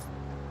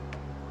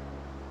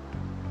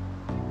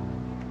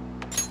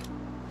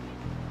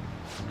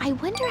 I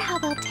wonder how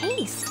they'll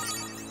taste.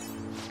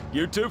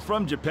 You two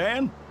from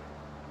Japan?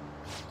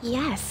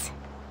 Yes.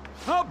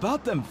 How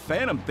about them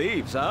phantom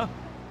thieves, huh?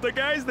 The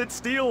guys that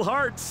steal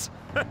hearts.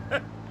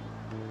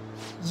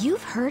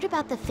 You've heard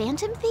about the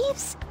phantom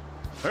thieves?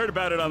 Heard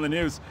about it on the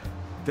news.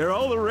 They're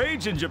all the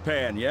rage in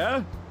Japan,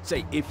 yeah?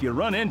 Say, if you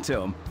run into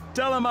them,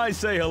 tell them I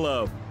say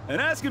hello. And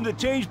ask them to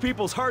change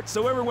people's hearts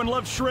so everyone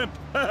loves shrimp.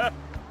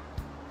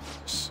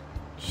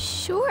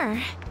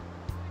 Sure.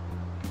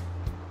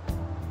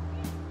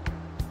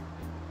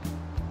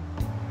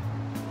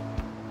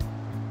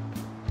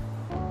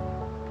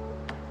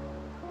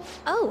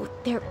 Oh,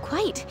 they're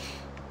quite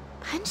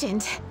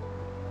pungent.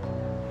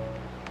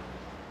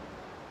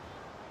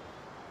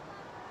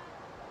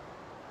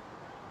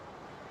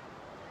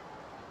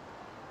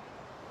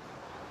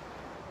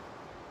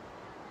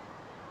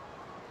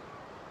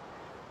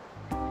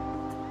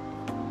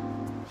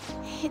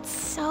 It's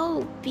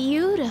so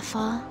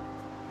beautiful.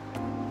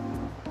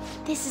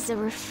 This is a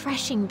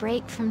refreshing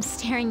break from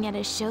staring at a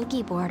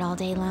shogi board all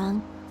day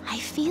long. I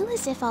feel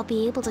as if I'll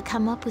be able to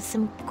come up with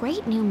some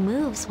great new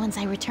moves once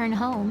I return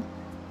home.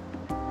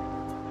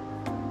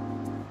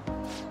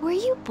 Were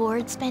you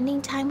bored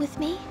spending time with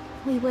me?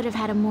 We would have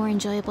had a more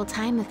enjoyable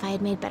time if I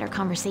had made better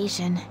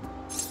conversation.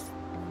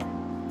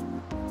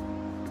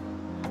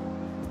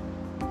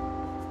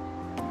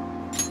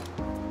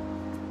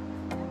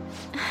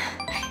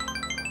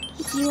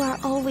 You are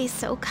always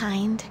so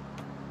kind.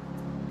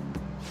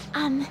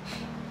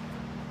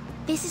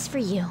 This is for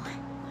you.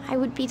 I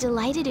would be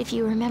delighted if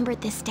you remembered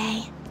this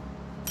day.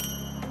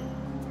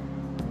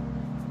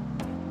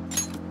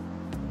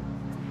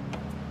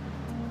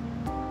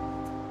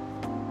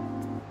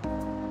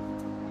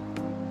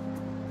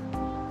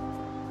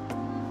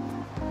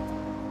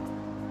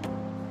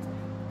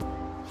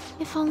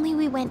 If only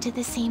we went to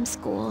the same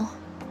school.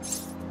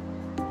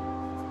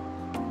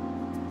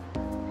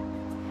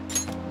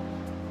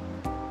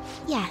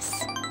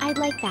 Yes, I'd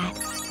like that.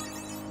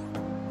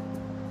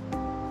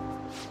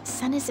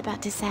 Sun is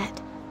about to set.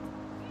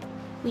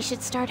 We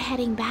should start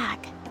heading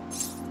back.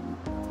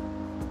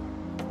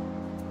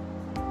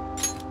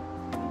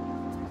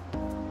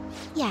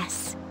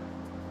 Yes.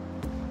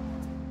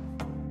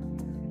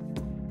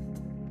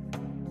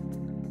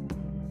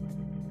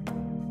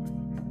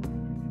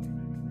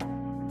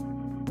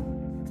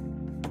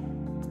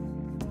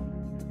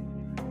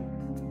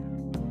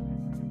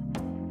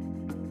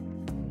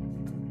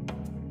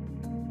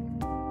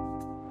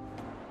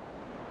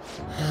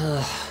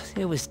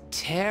 It was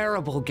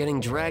terrible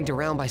getting dragged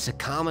around by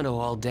Sakamoto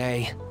all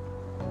day.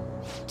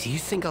 Do you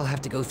think I'll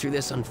have to go through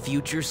this on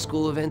future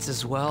school events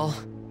as well?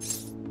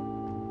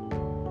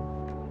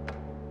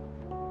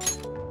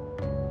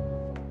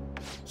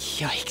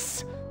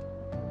 Yikes.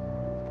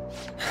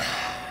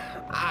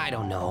 I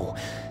don't know.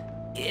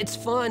 It's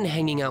fun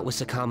hanging out with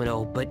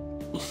Sakamoto, but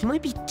he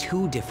might be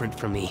too different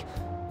from me.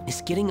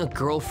 Is getting a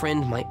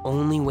girlfriend my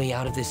only way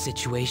out of this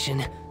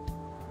situation?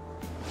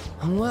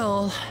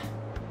 Well,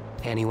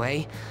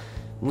 anyway,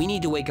 we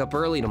need to wake up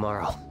early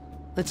tomorrow.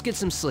 Let's get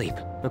some sleep,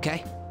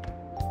 okay?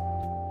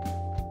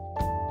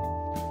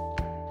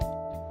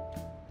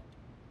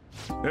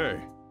 Hey.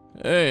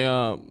 Ei,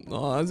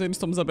 nós ainda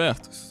estamos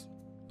abertos.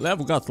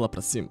 Leva o gato lá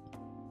pra cima.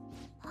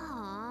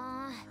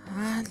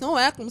 Não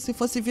é como se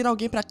fosse vir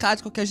alguém pra cá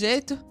de qualquer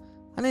jeito.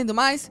 Além do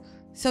mais,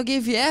 se alguém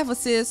vier,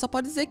 você só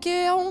pode dizer que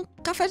é um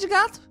café de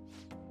gato.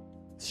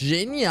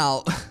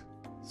 Genial.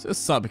 Você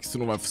sabe que isso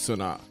não vai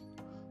funcionar.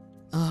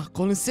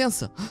 Com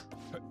licença.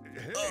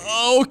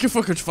 O que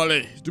foi que eu te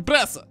falei?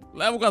 Depressa,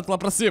 leva o gato lá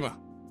pra cima.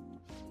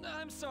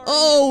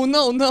 Oh,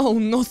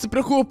 não se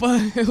preocupa.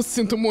 Eu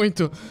sinto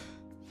muito.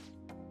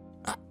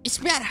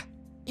 Espera,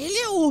 ele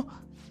é o...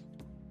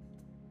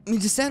 Me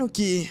disseram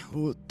que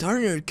o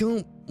Turner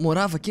Khan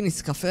morava aqui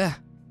nesse café.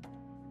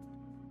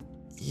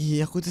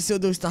 E aconteceu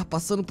de eu estar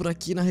passando por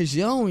aqui na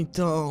região,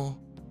 então...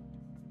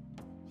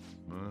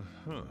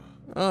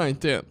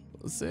 Entendo.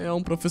 Você é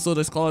um professor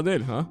da escola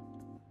dele, hã?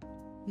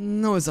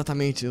 Não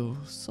exatamente, eu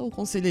sou o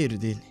conselheiro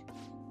dele.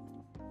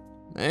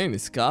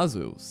 Nesse caso,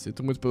 eu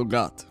sinto muito pelo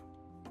gato.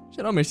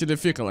 Geralmente ele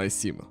fica lá em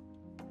cima.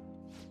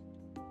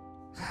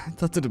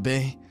 Tá tudo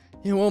bem,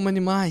 eu amo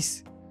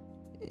animais.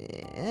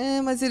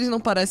 Mas eles não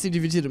parecem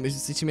dividir o mesmo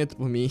sentimento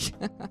por mim.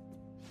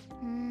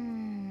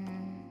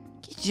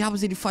 Que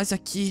diabos ele faz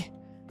aqui?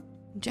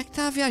 Onde é que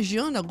tá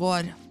viajando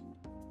agora?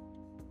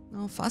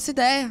 Não faço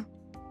ideia.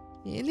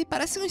 Ele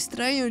parece um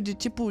estranho de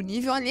tipo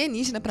nível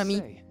alienígena pra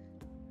mim.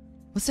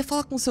 Você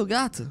fala com seu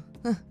gato?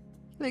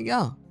 Que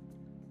legal.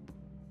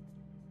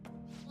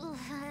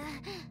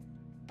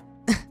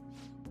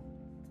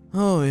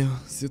 Oh, eu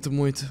sinto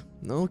muito.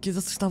 Não quis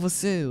assustar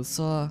você, eu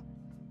só...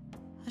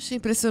 achei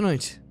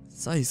impressionante.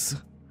 Só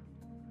isso.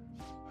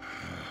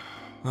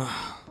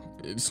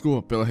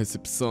 Desculpa pela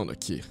recepção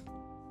daqui.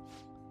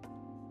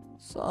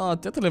 Só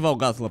tenta levar o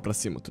gato lá pra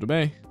cima, tudo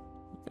bem?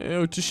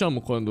 Eu te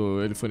chamo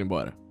quando ele for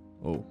embora.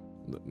 Ou,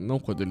 não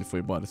quando ele for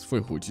embora, isso foi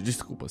rude.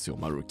 Desculpa, senhor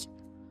Maruki.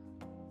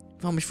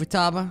 Vamos,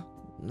 Futaba.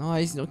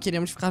 Nós não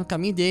queremos ficar no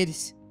caminho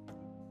deles.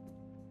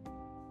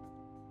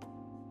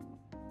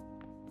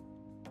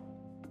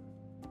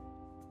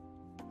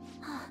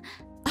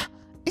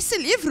 Esse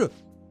livro!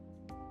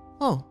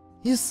 Oh,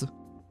 isso.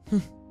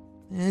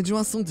 É de um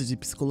assunto de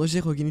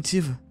psicologia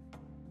cognitiva.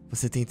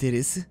 Você tem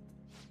interesse?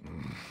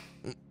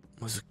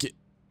 Mas o que?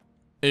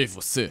 Ei,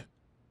 você!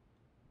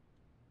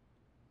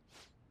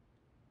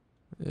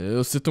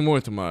 Eu sinto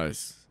muito,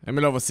 mas é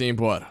melhor você ir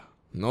embora.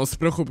 Não se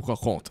preocupe com a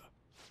conta.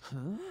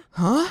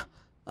 Hã?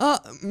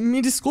 Ah,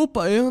 me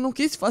desculpa, eu não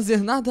quis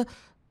fazer nada.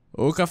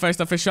 O café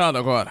está fechado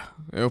agora.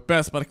 Eu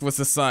peço para que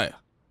você saia.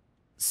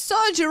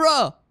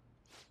 Sojiro!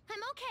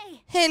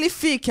 Ele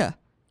fica.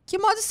 Que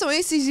modos são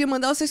esses de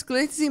mandar os seus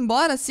clientes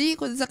embora assim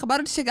quando eles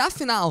acabaram de chegar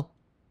afinal?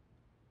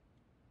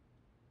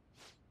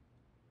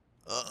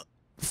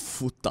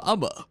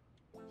 Futaba?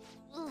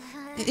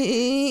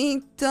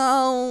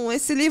 Então,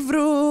 esse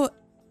livro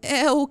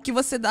é o que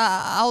você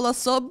dá aula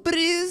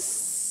sobre,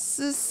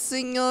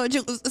 senhor?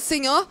 Digo,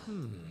 senhor?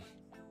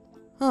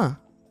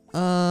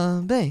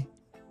 Bem.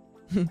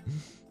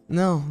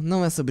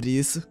 Não é sobre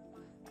isso.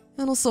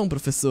 Eu não sou um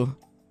professor.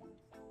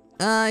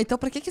 Então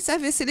pra que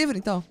serve esse livro,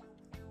 então?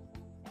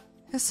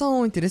 É só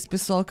um interesse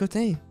pessoal que eu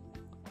tenho.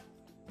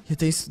 Eu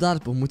tenho estudado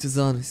por muitos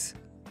anos.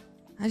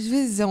 Às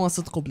vezes é um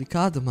assunto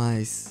complicado,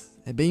 mas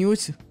é bem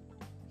útil.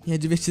 E é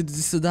divertido de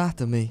estudar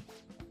também.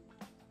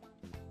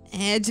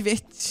 É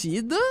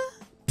divertido?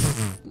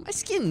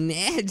 Mas que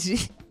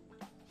nerd!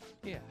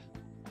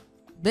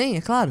 Bem,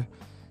 é claro.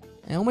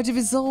 É uma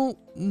divisão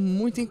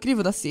muito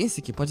incrível da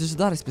ciência que pode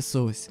ajudar as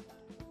pessoas.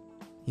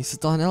 Isso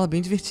torna ela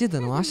bem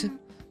divertida, não acha?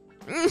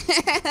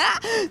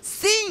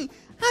 Sim!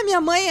 A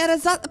minha mãe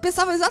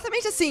pensava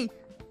exatamente assim.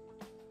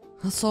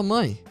 A sua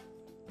mãe?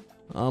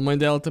 A mãe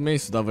dela também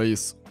estudava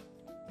isso.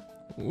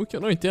 O que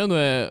eu não entendo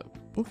é...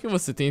 por que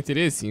você tem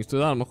interesse em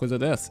estudar uma coisa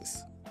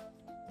dessas?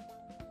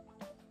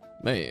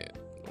 Bem,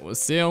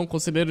 você é um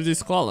conselheiro de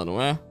escola,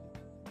 não é?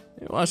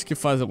 Eu acho que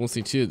faz algum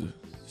sentido.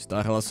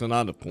 Está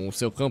relacionado com o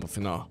seu campo,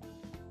 afinal.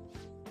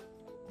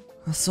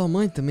 A sua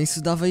mãe também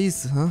estudava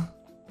isso, hã?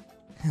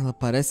 Ela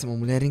parece uma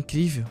mulher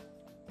incrível.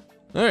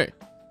 Ei,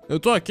 eu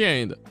tô aqui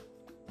ainda.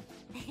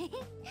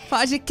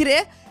 Pode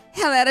crer,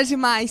 ela era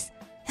demais.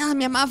 Ela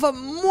me amava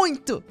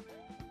muito.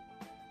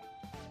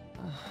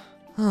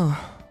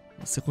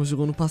 Você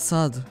conjugou no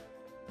passado.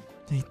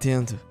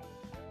 Entendo.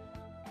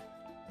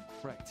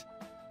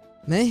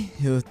 Bem,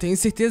 eu tenho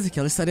certeza que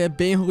ela estaria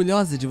bem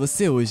orgulhosa de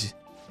você hoje.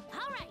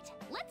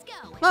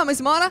 Vamos,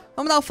 Mora,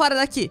 vamos dar o fora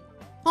daqui.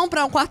 Vamos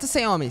pra um quarto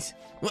sem homens.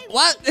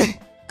 What?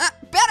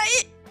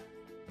 Peraí!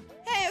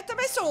 Eu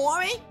também sou um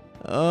homem.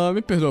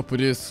 Me perdoa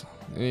por isso.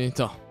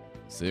 Então,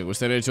 você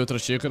gostaria de outra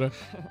xícara?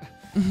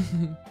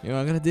 Eu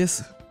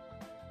agradeço.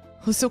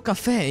 O seu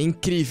café é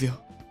incrível.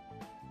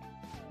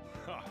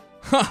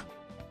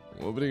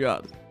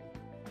 Obrigado.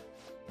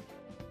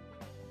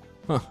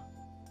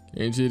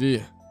 Quem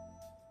diria?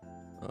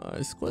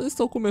 As coisas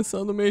estão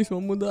começando mesmo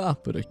a mudar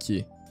por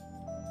aqui.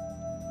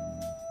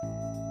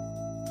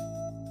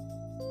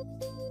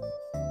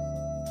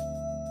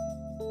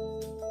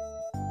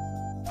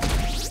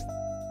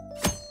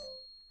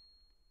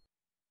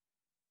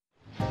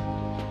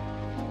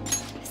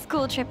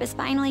 School trip is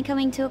finally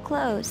coming to a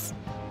close.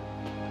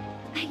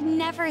 I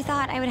never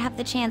thought I would have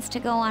the chance to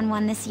go on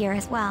one this year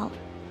as well.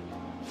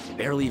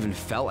 Barely even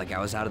felt like I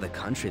was out of the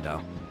country,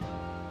 though.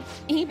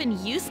 Even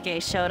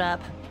Yusuke showed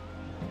up.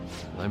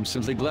 I'm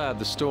simply glad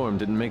the storm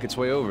didn't make its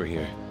way over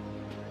here.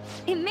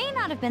 It may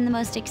not have been the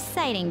most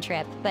exciting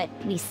trip, but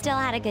we still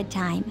had a good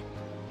time.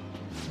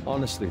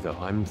 Honestly, though,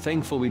 I'm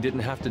thankful we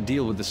didn't have to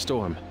deal with the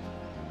storm.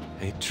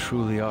 They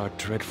truly are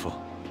dreadful.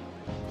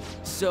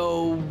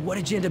 So, what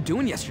did you end up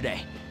doing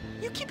yesterday?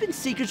 You keeping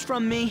secrets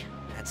from me?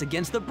 That's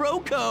against the bro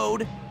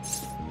code.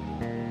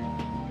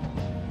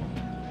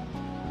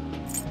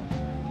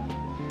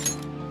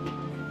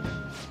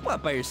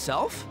 What, by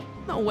yourself?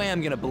 No way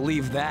I'm gonna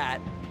believe that.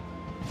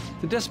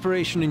 The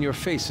desperation in your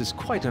face is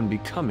quite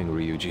unbecoming,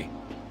 Ryuji.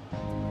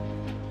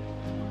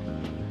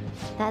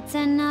 That's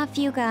enough,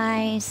 you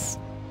guys.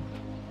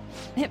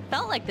 It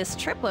felt like this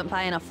trip went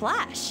by in a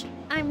flash.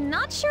 I'm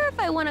not sure if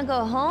I want to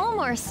go home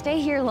or stay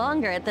here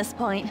longer at this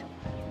point.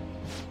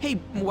 Hey,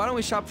 why don't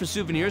we shop for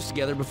souvenirs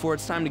together before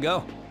it's time to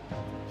go?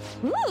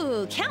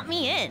 Ooh, count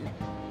me in.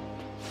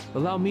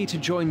 Allow me to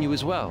join you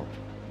as well,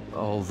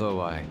 although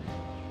I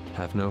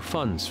have no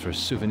funds for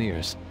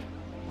souvenirs.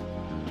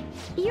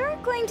 You're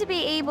going to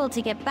be able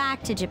to get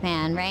back to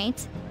Japan, right?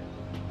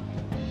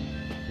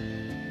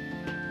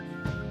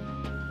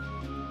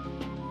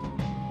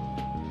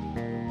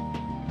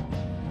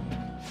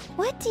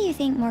 What do you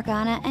think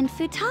Morgana and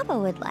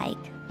Futaba would like?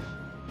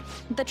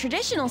 The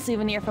traditional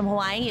souvenir from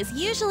Hawaii is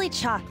usually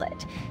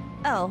chocolate.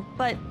 Oh,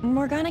 but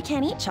Morgana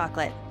can't eat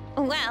chocolate.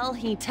 Well,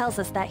 he tells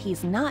us that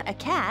he's not a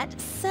cat,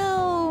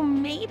 so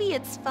maybe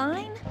it's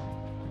fine?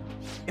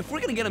 if we're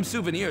gonna get him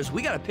souvenirs,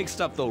 we gotta pick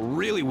stuff they'll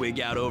really wig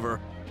out over.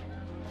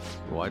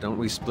 Why don't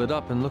we split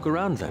up and look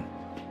around then?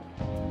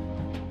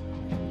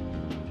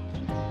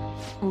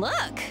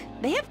 Look,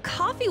 they have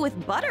coffee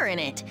with butter in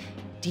it.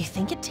 Do you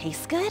think it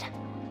tastes good?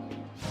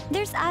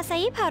 There's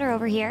acai powder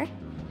over here.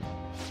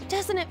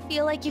 Doesn't it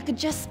feel like you could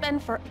just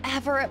spend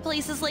forever at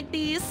places like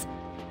these?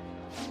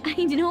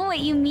 I know what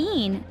you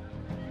mean.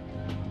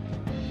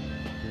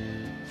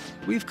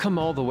 We've come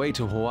all the way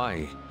to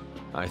Hawaii.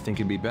 I think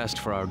it'd be best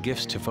for our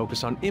gifts to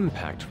focus on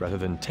impact rather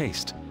than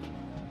taste.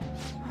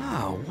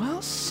 Oh,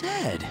 well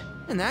said.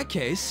 In that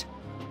case,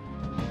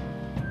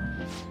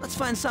 let's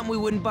find something we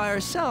wouldn't buy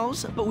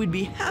ourselves, but we'd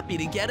be happy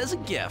to get as a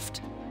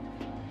gift.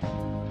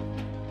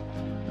 I'm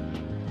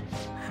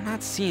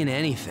not seeing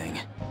anything.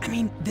 I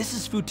mean, this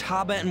is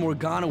Futaba and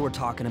Morgana we're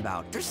talking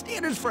about. Their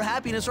standards for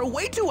happiness are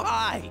way too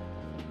high.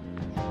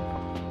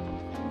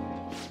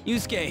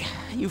 Yusuke,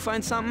 you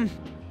find something?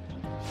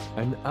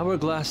 An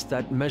hourglass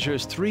that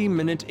measures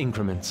 3-minute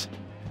increments.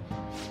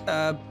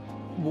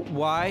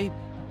 Why?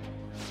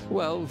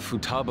 Well,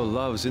 Futaba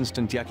loves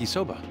instant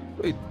yakisoba.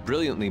 It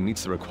brilliantly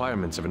meets the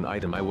requirements of an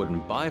item I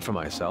wouldn't buy for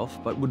myself,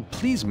 but would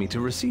please me to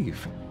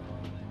receive.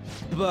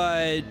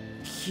 But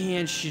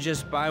can't you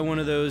just buy one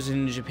of those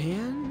in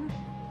Japan?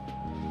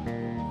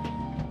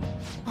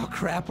 Oh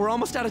crap, we're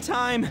almost out of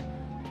time.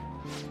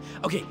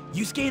 Okay,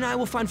 Yusuke and I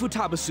will find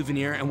Futaba's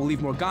souvenir and we'll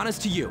leave Morgana's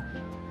to you.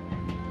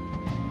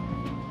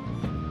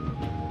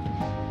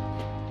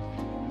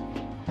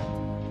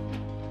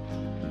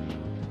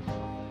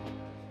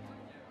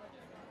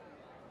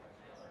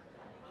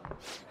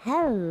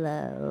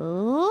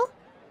 Hello?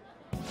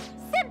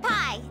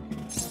 Senpai!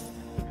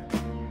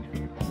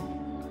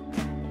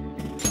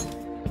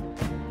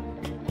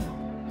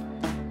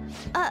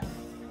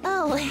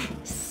 Oh,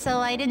 so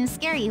I didn't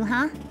scare you,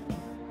 huh?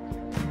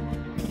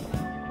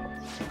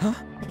 Huh?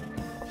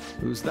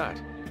 Who's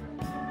that?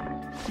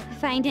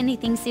 Find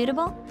anything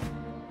suitable?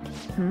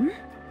 Hmm?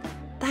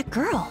 That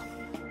girl.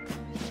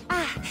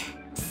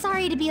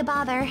 Sorry to be a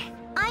bother.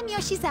 I'm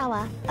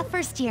Yoshizawa, a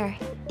first year.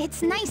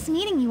 It's nice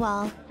meeting you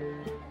all.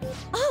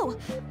 Oh,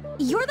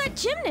 you're that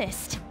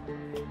gymnast!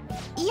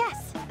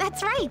 Yes,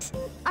 that's right.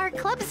 Our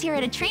club's here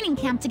at a training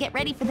camp to get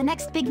ready for the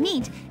next big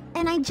meet,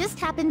 and I just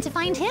happened to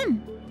find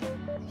him.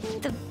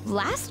 The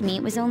last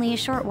meet was only a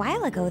short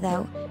while ago,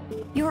 though.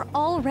 You're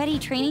already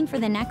training for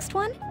the next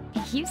one?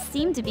 You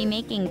seem to be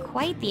making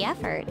quite the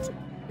effort.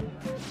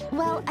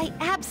 Well, I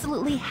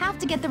absolutely have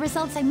to get the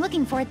results I'm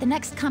looking for at the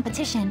next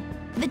competition.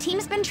 The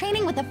team's been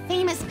training with a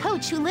famous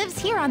coach who lives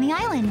here on the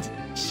island.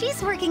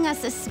 She's working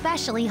us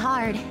especially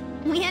hard.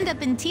 We end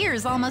up in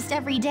tears almost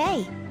every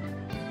day.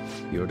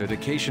 Your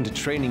dedication to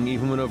training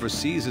even when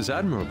overseas is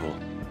admirable.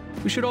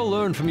 We should all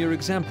learn from your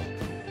example.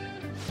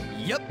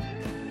 Yep.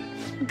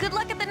 Good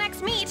luck at the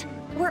next meet.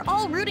 We're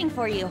all rooting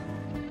for you.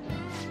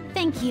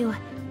 Thank you.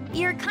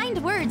 Your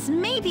kind words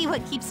may be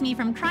what keeps me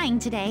from crying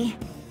today.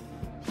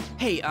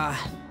 Hey,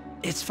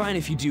 it's fine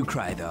if you do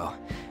cry, though.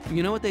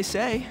 You know what they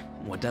say?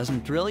 What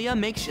doesn't thrill you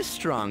makes you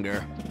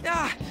stronger.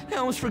 I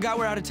almost forgot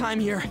we're out of time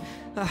here.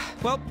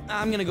 Well,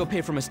 I'm gonna go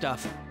pay for my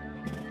stuff.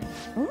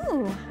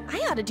 Ooh, I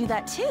ought to do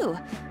that too.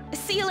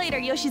 See you later,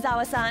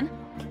 Yoshizawa-san.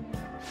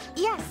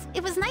 Yes,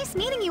 it was nice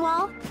meeting you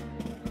all.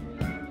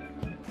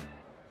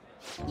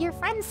 Your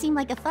friends seem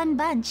like a fun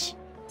bunch.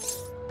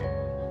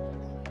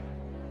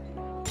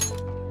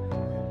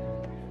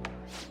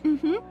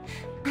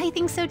 I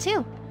think so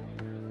too.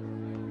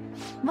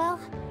 Well,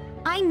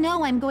 I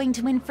know I'm going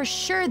to win for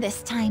sure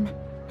this time.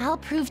 I'll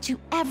prove to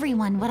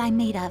everyone what I'm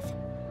made of.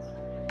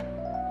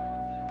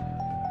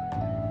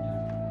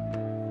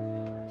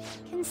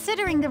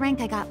 Considering the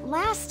rank I got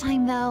last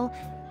time, though,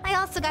 I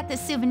also got this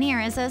souvenir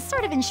as a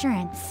sort of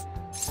insurance.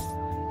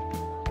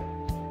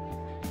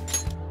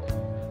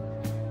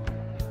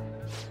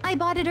 I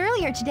bought it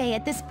earlier today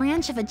at this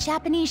branch of a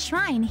Japanese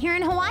shrine here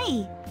in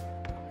Hawaii.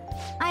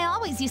 I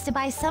always used to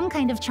buy some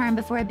kind of charm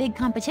before a big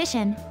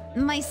competition.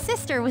 My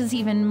sister was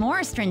even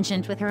more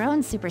stringent with her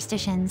own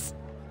superstitions.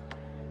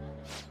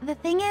 The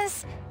thing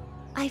is,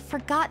 I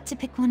forgot to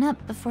pick one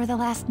up before the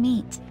last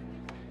meet.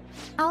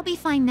 I'll be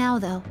fine now,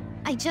 though.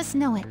 I just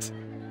know it.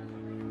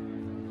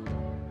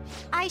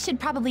 I should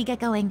probably get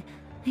going.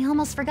 I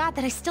almost forgot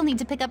that I still need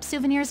to pick up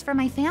souvenirs for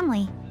my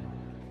family.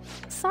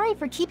 Sorry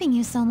for keeping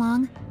you so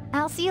long.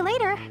 I'll see you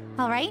later,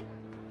 all right?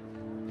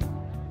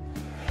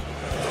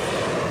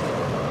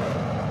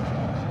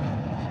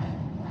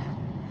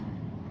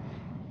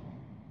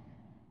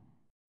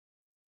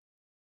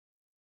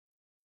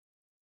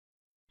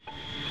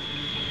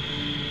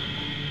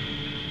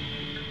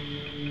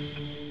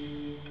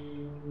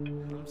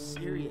 I'm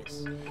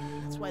serious.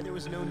 That's why there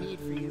was no need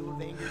for you to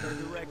have angered our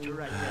director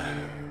right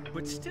then.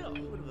 But still,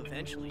 he would have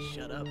eventually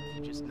shut up if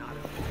you just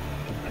nodded.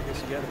 I guess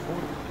you got a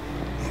point.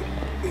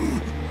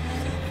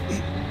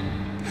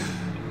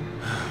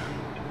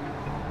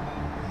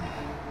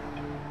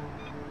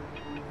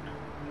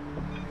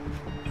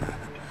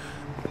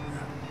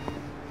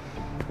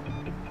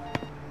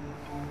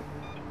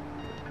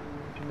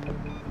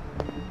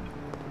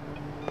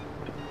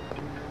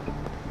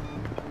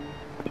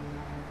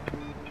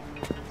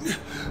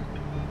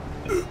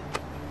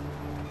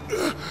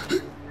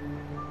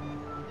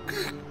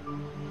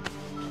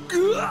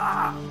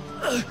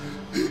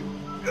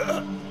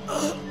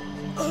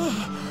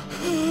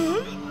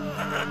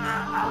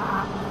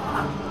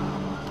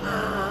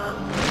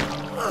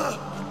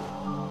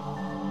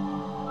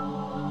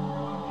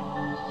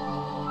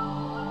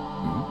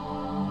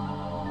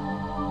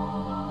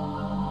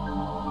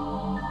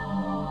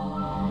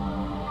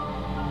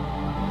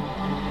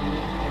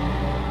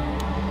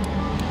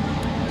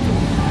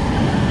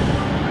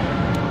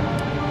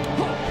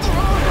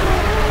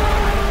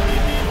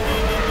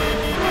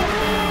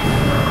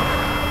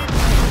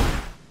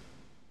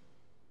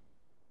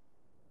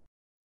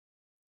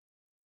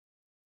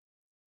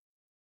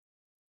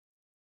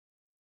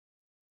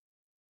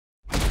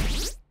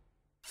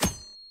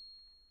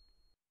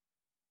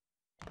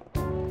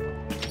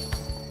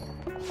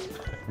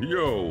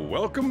 Yo,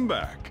 welcome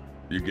back.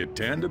 You get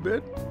tanned a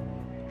bit?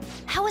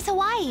 How was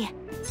Hawaii?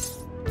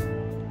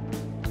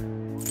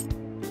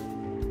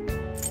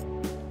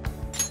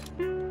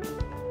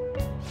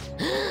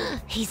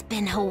 He's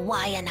been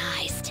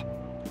Hawaiianized.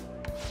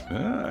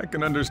 I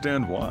can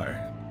understand why.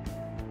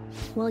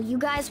 While you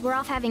guys were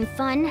off having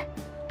fun,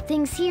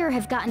 things here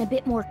have gotten a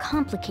bit more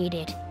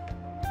complicated.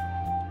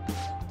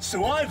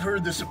 So I've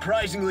heard the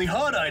surprisingly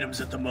hot items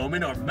at the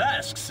moment are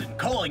masks and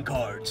calling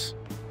cards.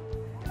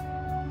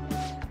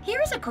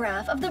 Here's a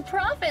graph of the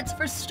profits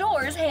for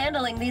stores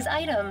handling these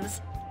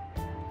items.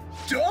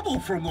 Double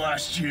from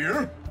last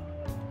year.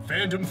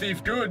 Phantom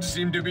Thief goods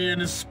seem to be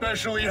in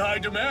especially high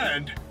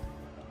demand.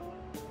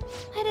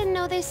 I didn't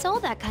know they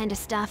sold that kind of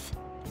stuff.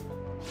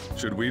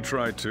 Should we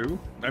try too?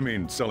 I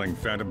mean, selling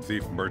Phantom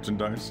Thief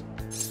merchandise?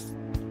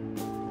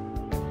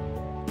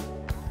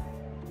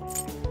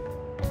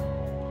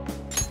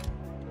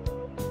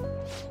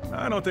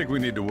 I don't think we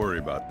need to worry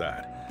about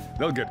that.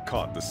 They'll get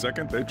caught the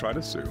second they try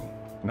to sue.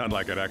 Not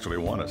like I'd actually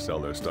want to sell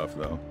their stuff,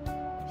 though.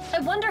 I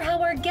wonder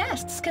how our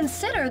guests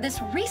consider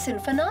this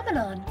recent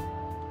phenomenon.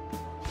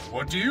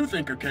 What do you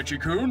think,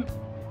 Akechi-kun?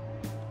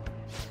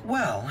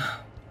 Well...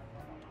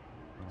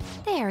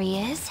 There he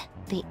is,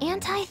 the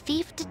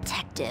anti-thief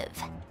detective.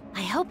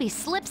 I hope he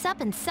slips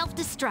up and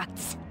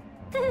self-destructs.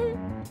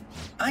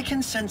 I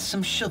can sense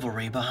some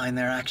chivalry behind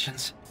their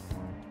actions.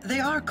 They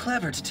are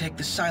clever to take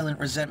the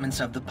silent resentments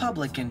of the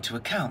public into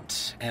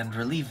account and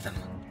relieve them.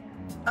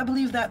 I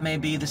believe that may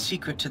be the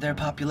secret to their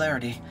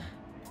popularity.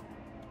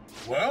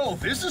 Well,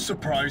 this is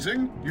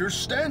surprising. Your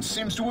stance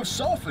seems to have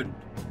softened.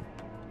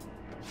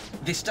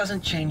 This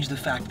doesn't change the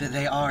fact that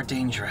they are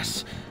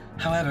dangerous.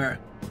 However...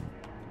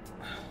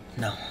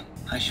 No,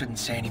 I shouldn't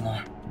say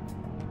anymore.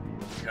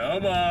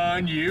 Come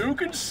on, you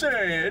can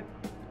say it.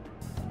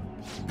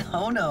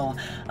 Oh no,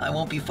 I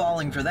won't be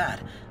falling for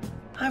that.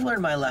 I've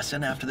learned my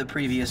lesson after the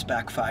previous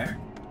backfire.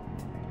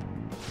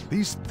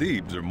 These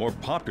thieves are more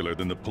popular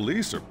than the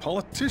police or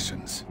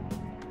politicians.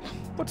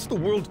 What's the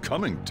world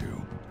coming to?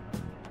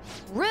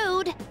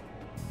 Rude!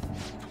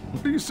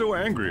 What are you so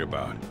angry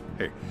about?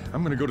 Hey,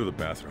 I'm gonna go to the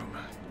bathroom.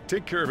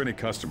 Take care of any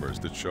customers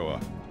that show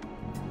up.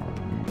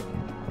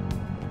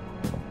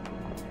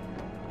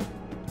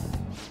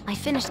 I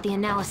finished the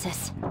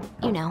analysis.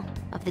 You know,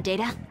 of the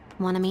data.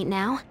 Wanna meet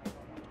now?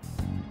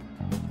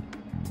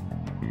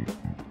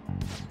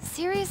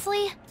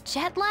 Seriously?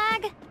 Jet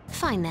lag?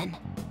 Fine then.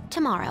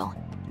 Tomorrow.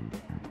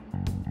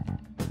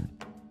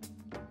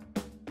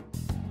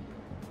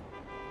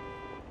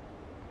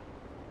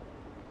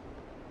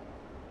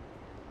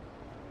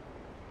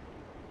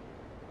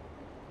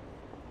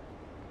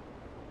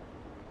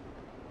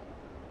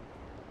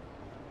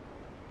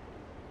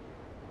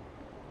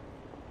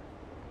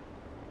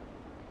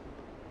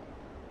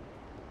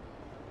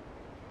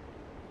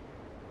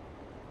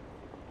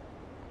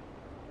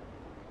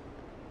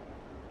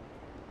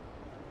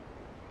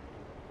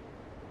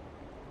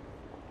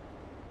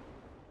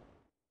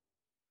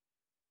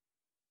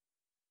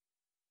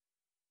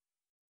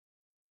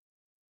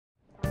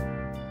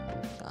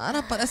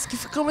 Cara, parece que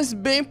ficamos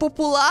bem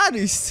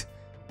populares.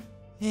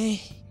 Ei,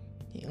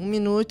 em 1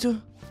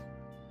 minuto.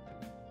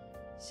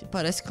 Se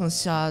parece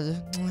cansado.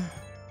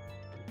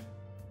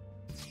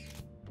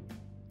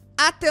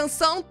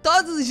 Atenção,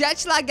 todos os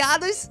jet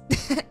lagados.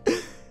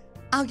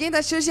 Alguém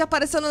da Xuxa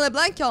apareceu no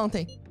LeBlanc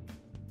ontem?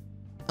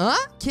 Hã?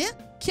 Que?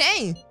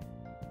 Quem?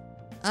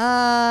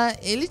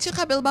 Ele tinha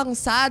cabelo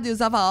bagunçado e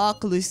usava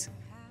óculos.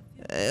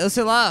 Eu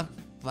sei lá,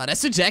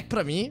 parece o Jack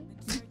pra mim.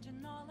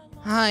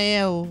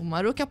 O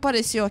Maruki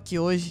apareceu aqui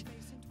hoje.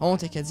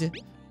 Ontem, quer dizer.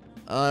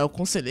 É o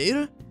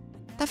conselheiro?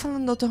 Tá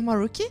falando do Dr.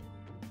 Maruki?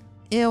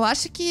 Eu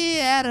acho que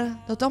era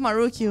Dr.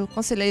 Maruki, o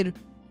conselheiro.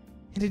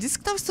 Ele disse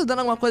que tava estudando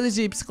alguma coisa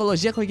de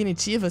psicologia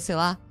cognitiva, sei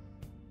lá.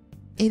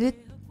 Ele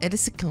é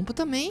desse campo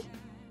também?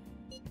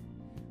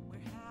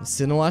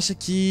 Você não acha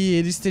que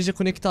ele esteja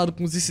conectado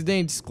com os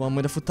incidentes com a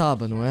mãe da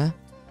Futaba, não é?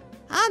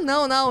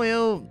 Não,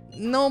 eu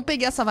não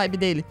peguei essa vibe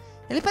dele.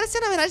 Ele parecia,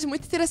 na verdade,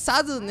 muito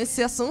interessado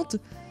nesse assunto.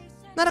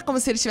 Não era como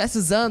se ele estivesse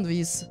usando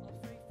isso.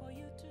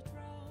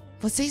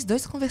 Vocês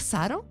dois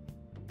conversaram?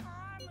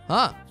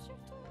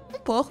 Um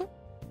pouco.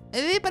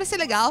 Ele parecia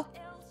legal.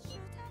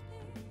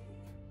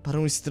 Para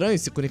um estranho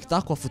se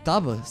conectar com a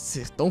Futaba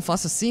ser tão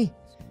fácil assim?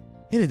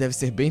 Ele deve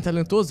ser bem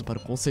talentoso para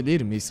o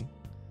conselheiro mesmo.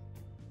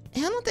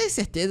 Eu não tenho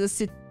certeza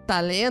se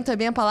talento é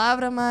bem a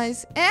palavra,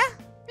 mas...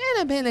 ele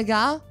é bem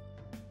legal.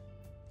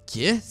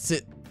 Quê?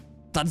 Você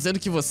tá dizendo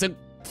que você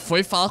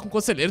foi falar com o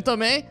conselheiro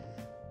também?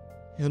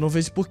 Eu não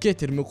vejo por que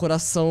ter meu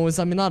coração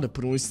examinado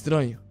por um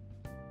estranho.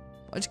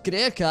 Pode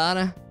crer,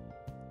 cara.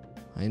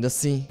 Ainda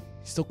assim,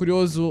 estou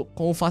curioso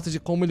com o fato de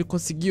como ele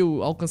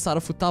conseguiu alcançar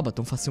a Futaba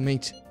tão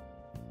facilmente.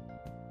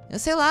 Eu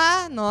sei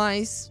lá,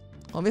 nós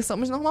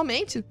conversamos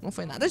normalmente, não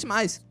foi nada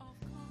demais.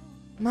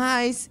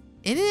 Mas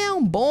ele é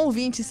um bom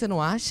ouvinte, você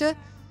não acha?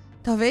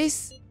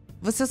 Talvez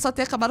você só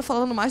tenha acabado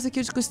falando mais do que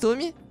o de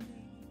costume?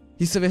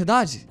 Isso é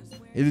verdade?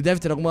 Ele deve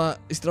ter alguma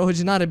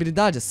extraordinária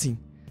habilidade assim.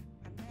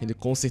 Ele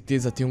com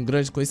certeza tem um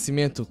grande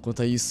conhecimento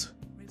quanto a isso.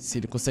 se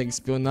ele consegue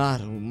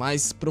espionar o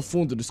mais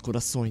profundo dos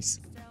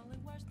corações.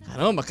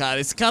 Caramba, cara,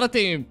 esse cara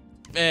tem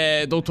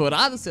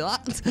doutorado, sei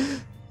lá.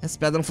 Essa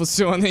pedra não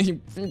funciona em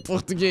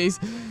português.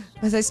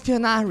 Mas é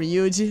espionar,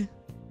 Ryuji.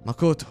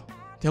 Makoto,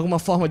 tem alguma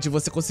forma de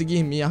você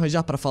conseguir me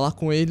arranjar pra falar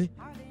com ele?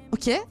 O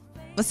quê?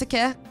 Você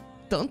quer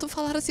tanto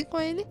falar assim com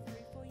ele?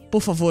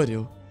 Por favor,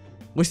 eu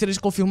gostaria de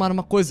confirmar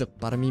uma coisa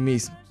para mim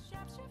mesmo.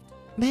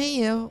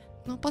 Bem, eu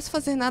não posso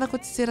fazer nada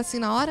acontecer assim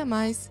na hora,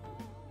 mas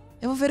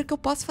eu vou ver o que eu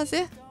posso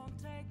fazer.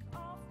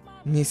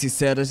 Minhas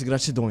sinceras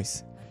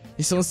gratidões.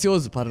 Estou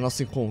ansioso para o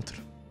nosso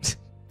encontro.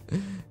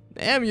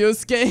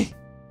 Yusuke? Ele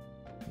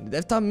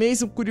deve estar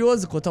mesmo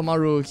curioso quanto ao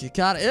Maruki.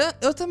 Cara,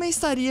 eu também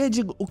estaria.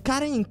 O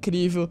cara é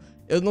incrível.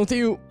 Eu não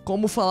tenho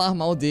como falar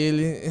mal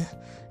dele.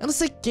 Eu não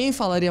sei quem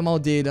falaria mal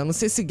dele. Eu não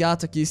sei esse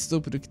gato aqui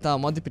estúpido que tá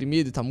mal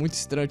deprimido e tá muito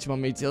estranho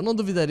ultimamente. Eu não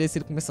duvidaria se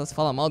ele começasse a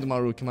falar mal do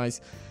Maruki,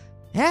 mas...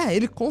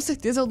 ele com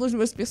certeza é um dos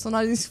meus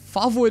personagens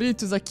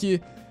favoritos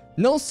aqui.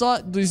 Não só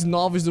dos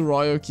novos do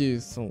Royal, que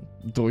são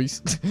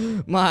 2,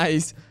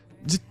 mas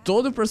de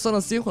todo o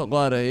Persona 5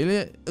 agora.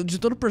 De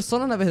todo o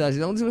Persona, na verdade,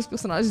 ele é um dos meus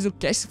personagens do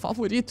cast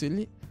favorito.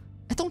 Ele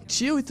é tão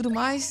chill e tudo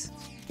mais.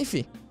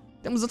 Enfim,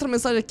 temos outra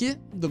mensagem aqui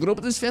do grupo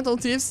dos Phantom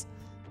Thieves.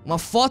 Uma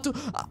foto.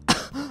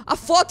 A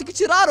foto que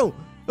tiraram!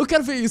 Eu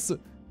quero ver isso.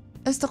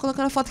 Eu estou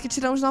colocando a foto que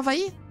tiramos no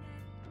Havaí.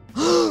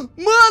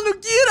 Mano,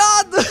 que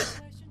irado!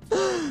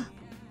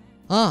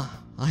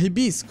 A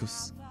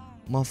hibiscus.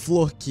 Uma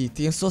flor que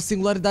tem a sua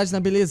singularidade na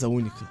beleza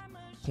única,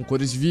 com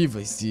cores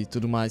vivas e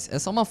tudo mais. É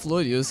só uma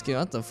flor, Yusuke,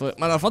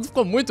 mas a foto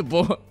ficou muito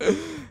boa.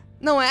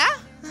 Não é?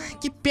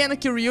 Que pena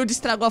que o Ryuji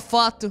estragou a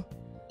foto.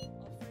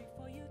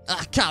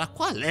 Cara,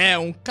 qual é?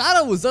 Um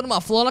cara usando uma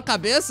flor na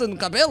cabeça, no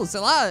cabelo? Sei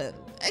lá,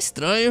 é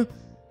estranho.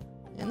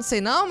 Eu não sei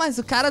não, mas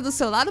o cara do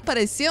seu lado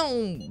parecia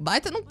um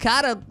baita num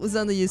cara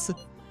usando isso.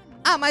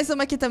 Mais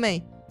uma aqui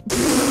também.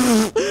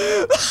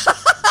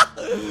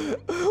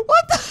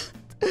 What the...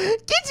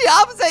 Que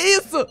diabos é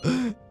isso?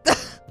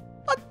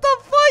 What the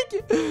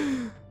fuck?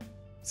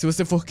 Se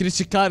você for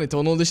criticar,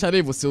 então eu não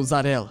deixarei você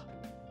usar ela.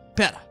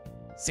 Pera,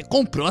 você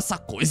comprou essa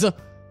coisa?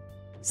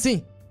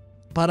 Sim,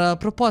 para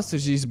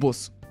propósitos de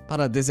esboço,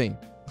 para desenho.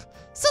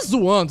 Você tá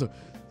zoando?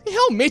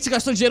 Realmente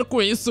gastou dinheiro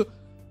com isso?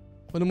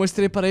 Quando eu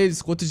mostrei para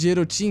eles quanto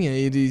dinheiro eu tinha,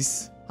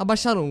 eles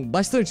abaixaram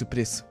bastante o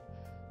preço.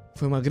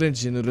 Foi uma grande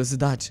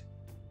generosidade.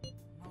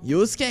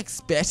 Yusuke é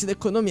expert da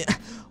economia.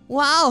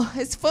 Uau,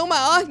 esse foi o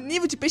maior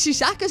nível de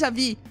pechinchar que eu já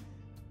vi.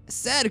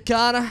 Sério,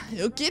 cara,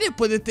 eu queria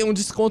poder ter um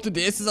desconto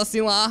desses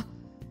assim lá.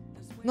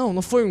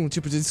 Não foi um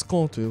tipo de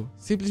desconto, eu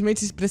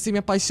simplesmente expressei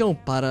minha paixão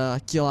para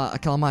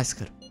aquela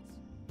máscara.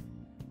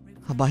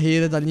 A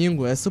barreira da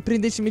língua é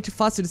surpreendentemente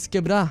fácil de se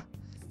quebrar,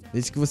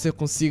 desde que você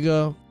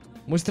consiga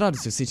mostrar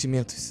os seus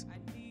sentimentos.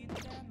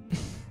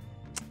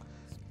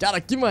 Cara,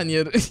 que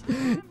maneiro.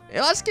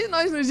 Eu acho que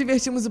nós nos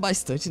divertimos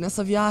bastante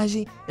nessa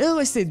viagem. Eu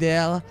gostei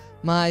dela,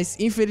 mas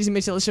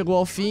infelizmente ela chegou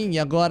ao fim e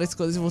agora as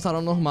coisas voltaram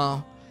ao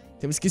normal.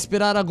 Temos que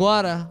esperar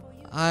agora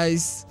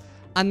as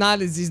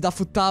análises da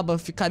Futaba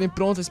ficarem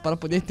prontas para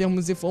poder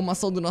termos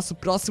informação do nosso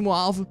próximo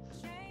alvo,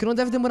 que não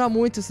deve demorar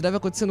muito, isso deve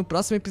acontecer no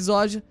próximo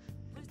episódio.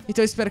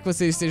 Então eu espero que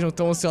vocês estejam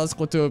tão ansiosos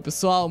quanto eu,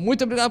 pessoal.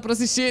 Muito obrigado por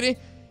assistirem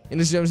e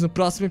nos vemos no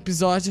próximo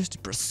episódio de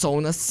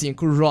Persona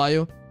 5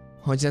 Royal,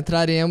 onde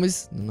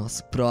entraremos no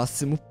nosso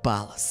próximo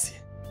Palace.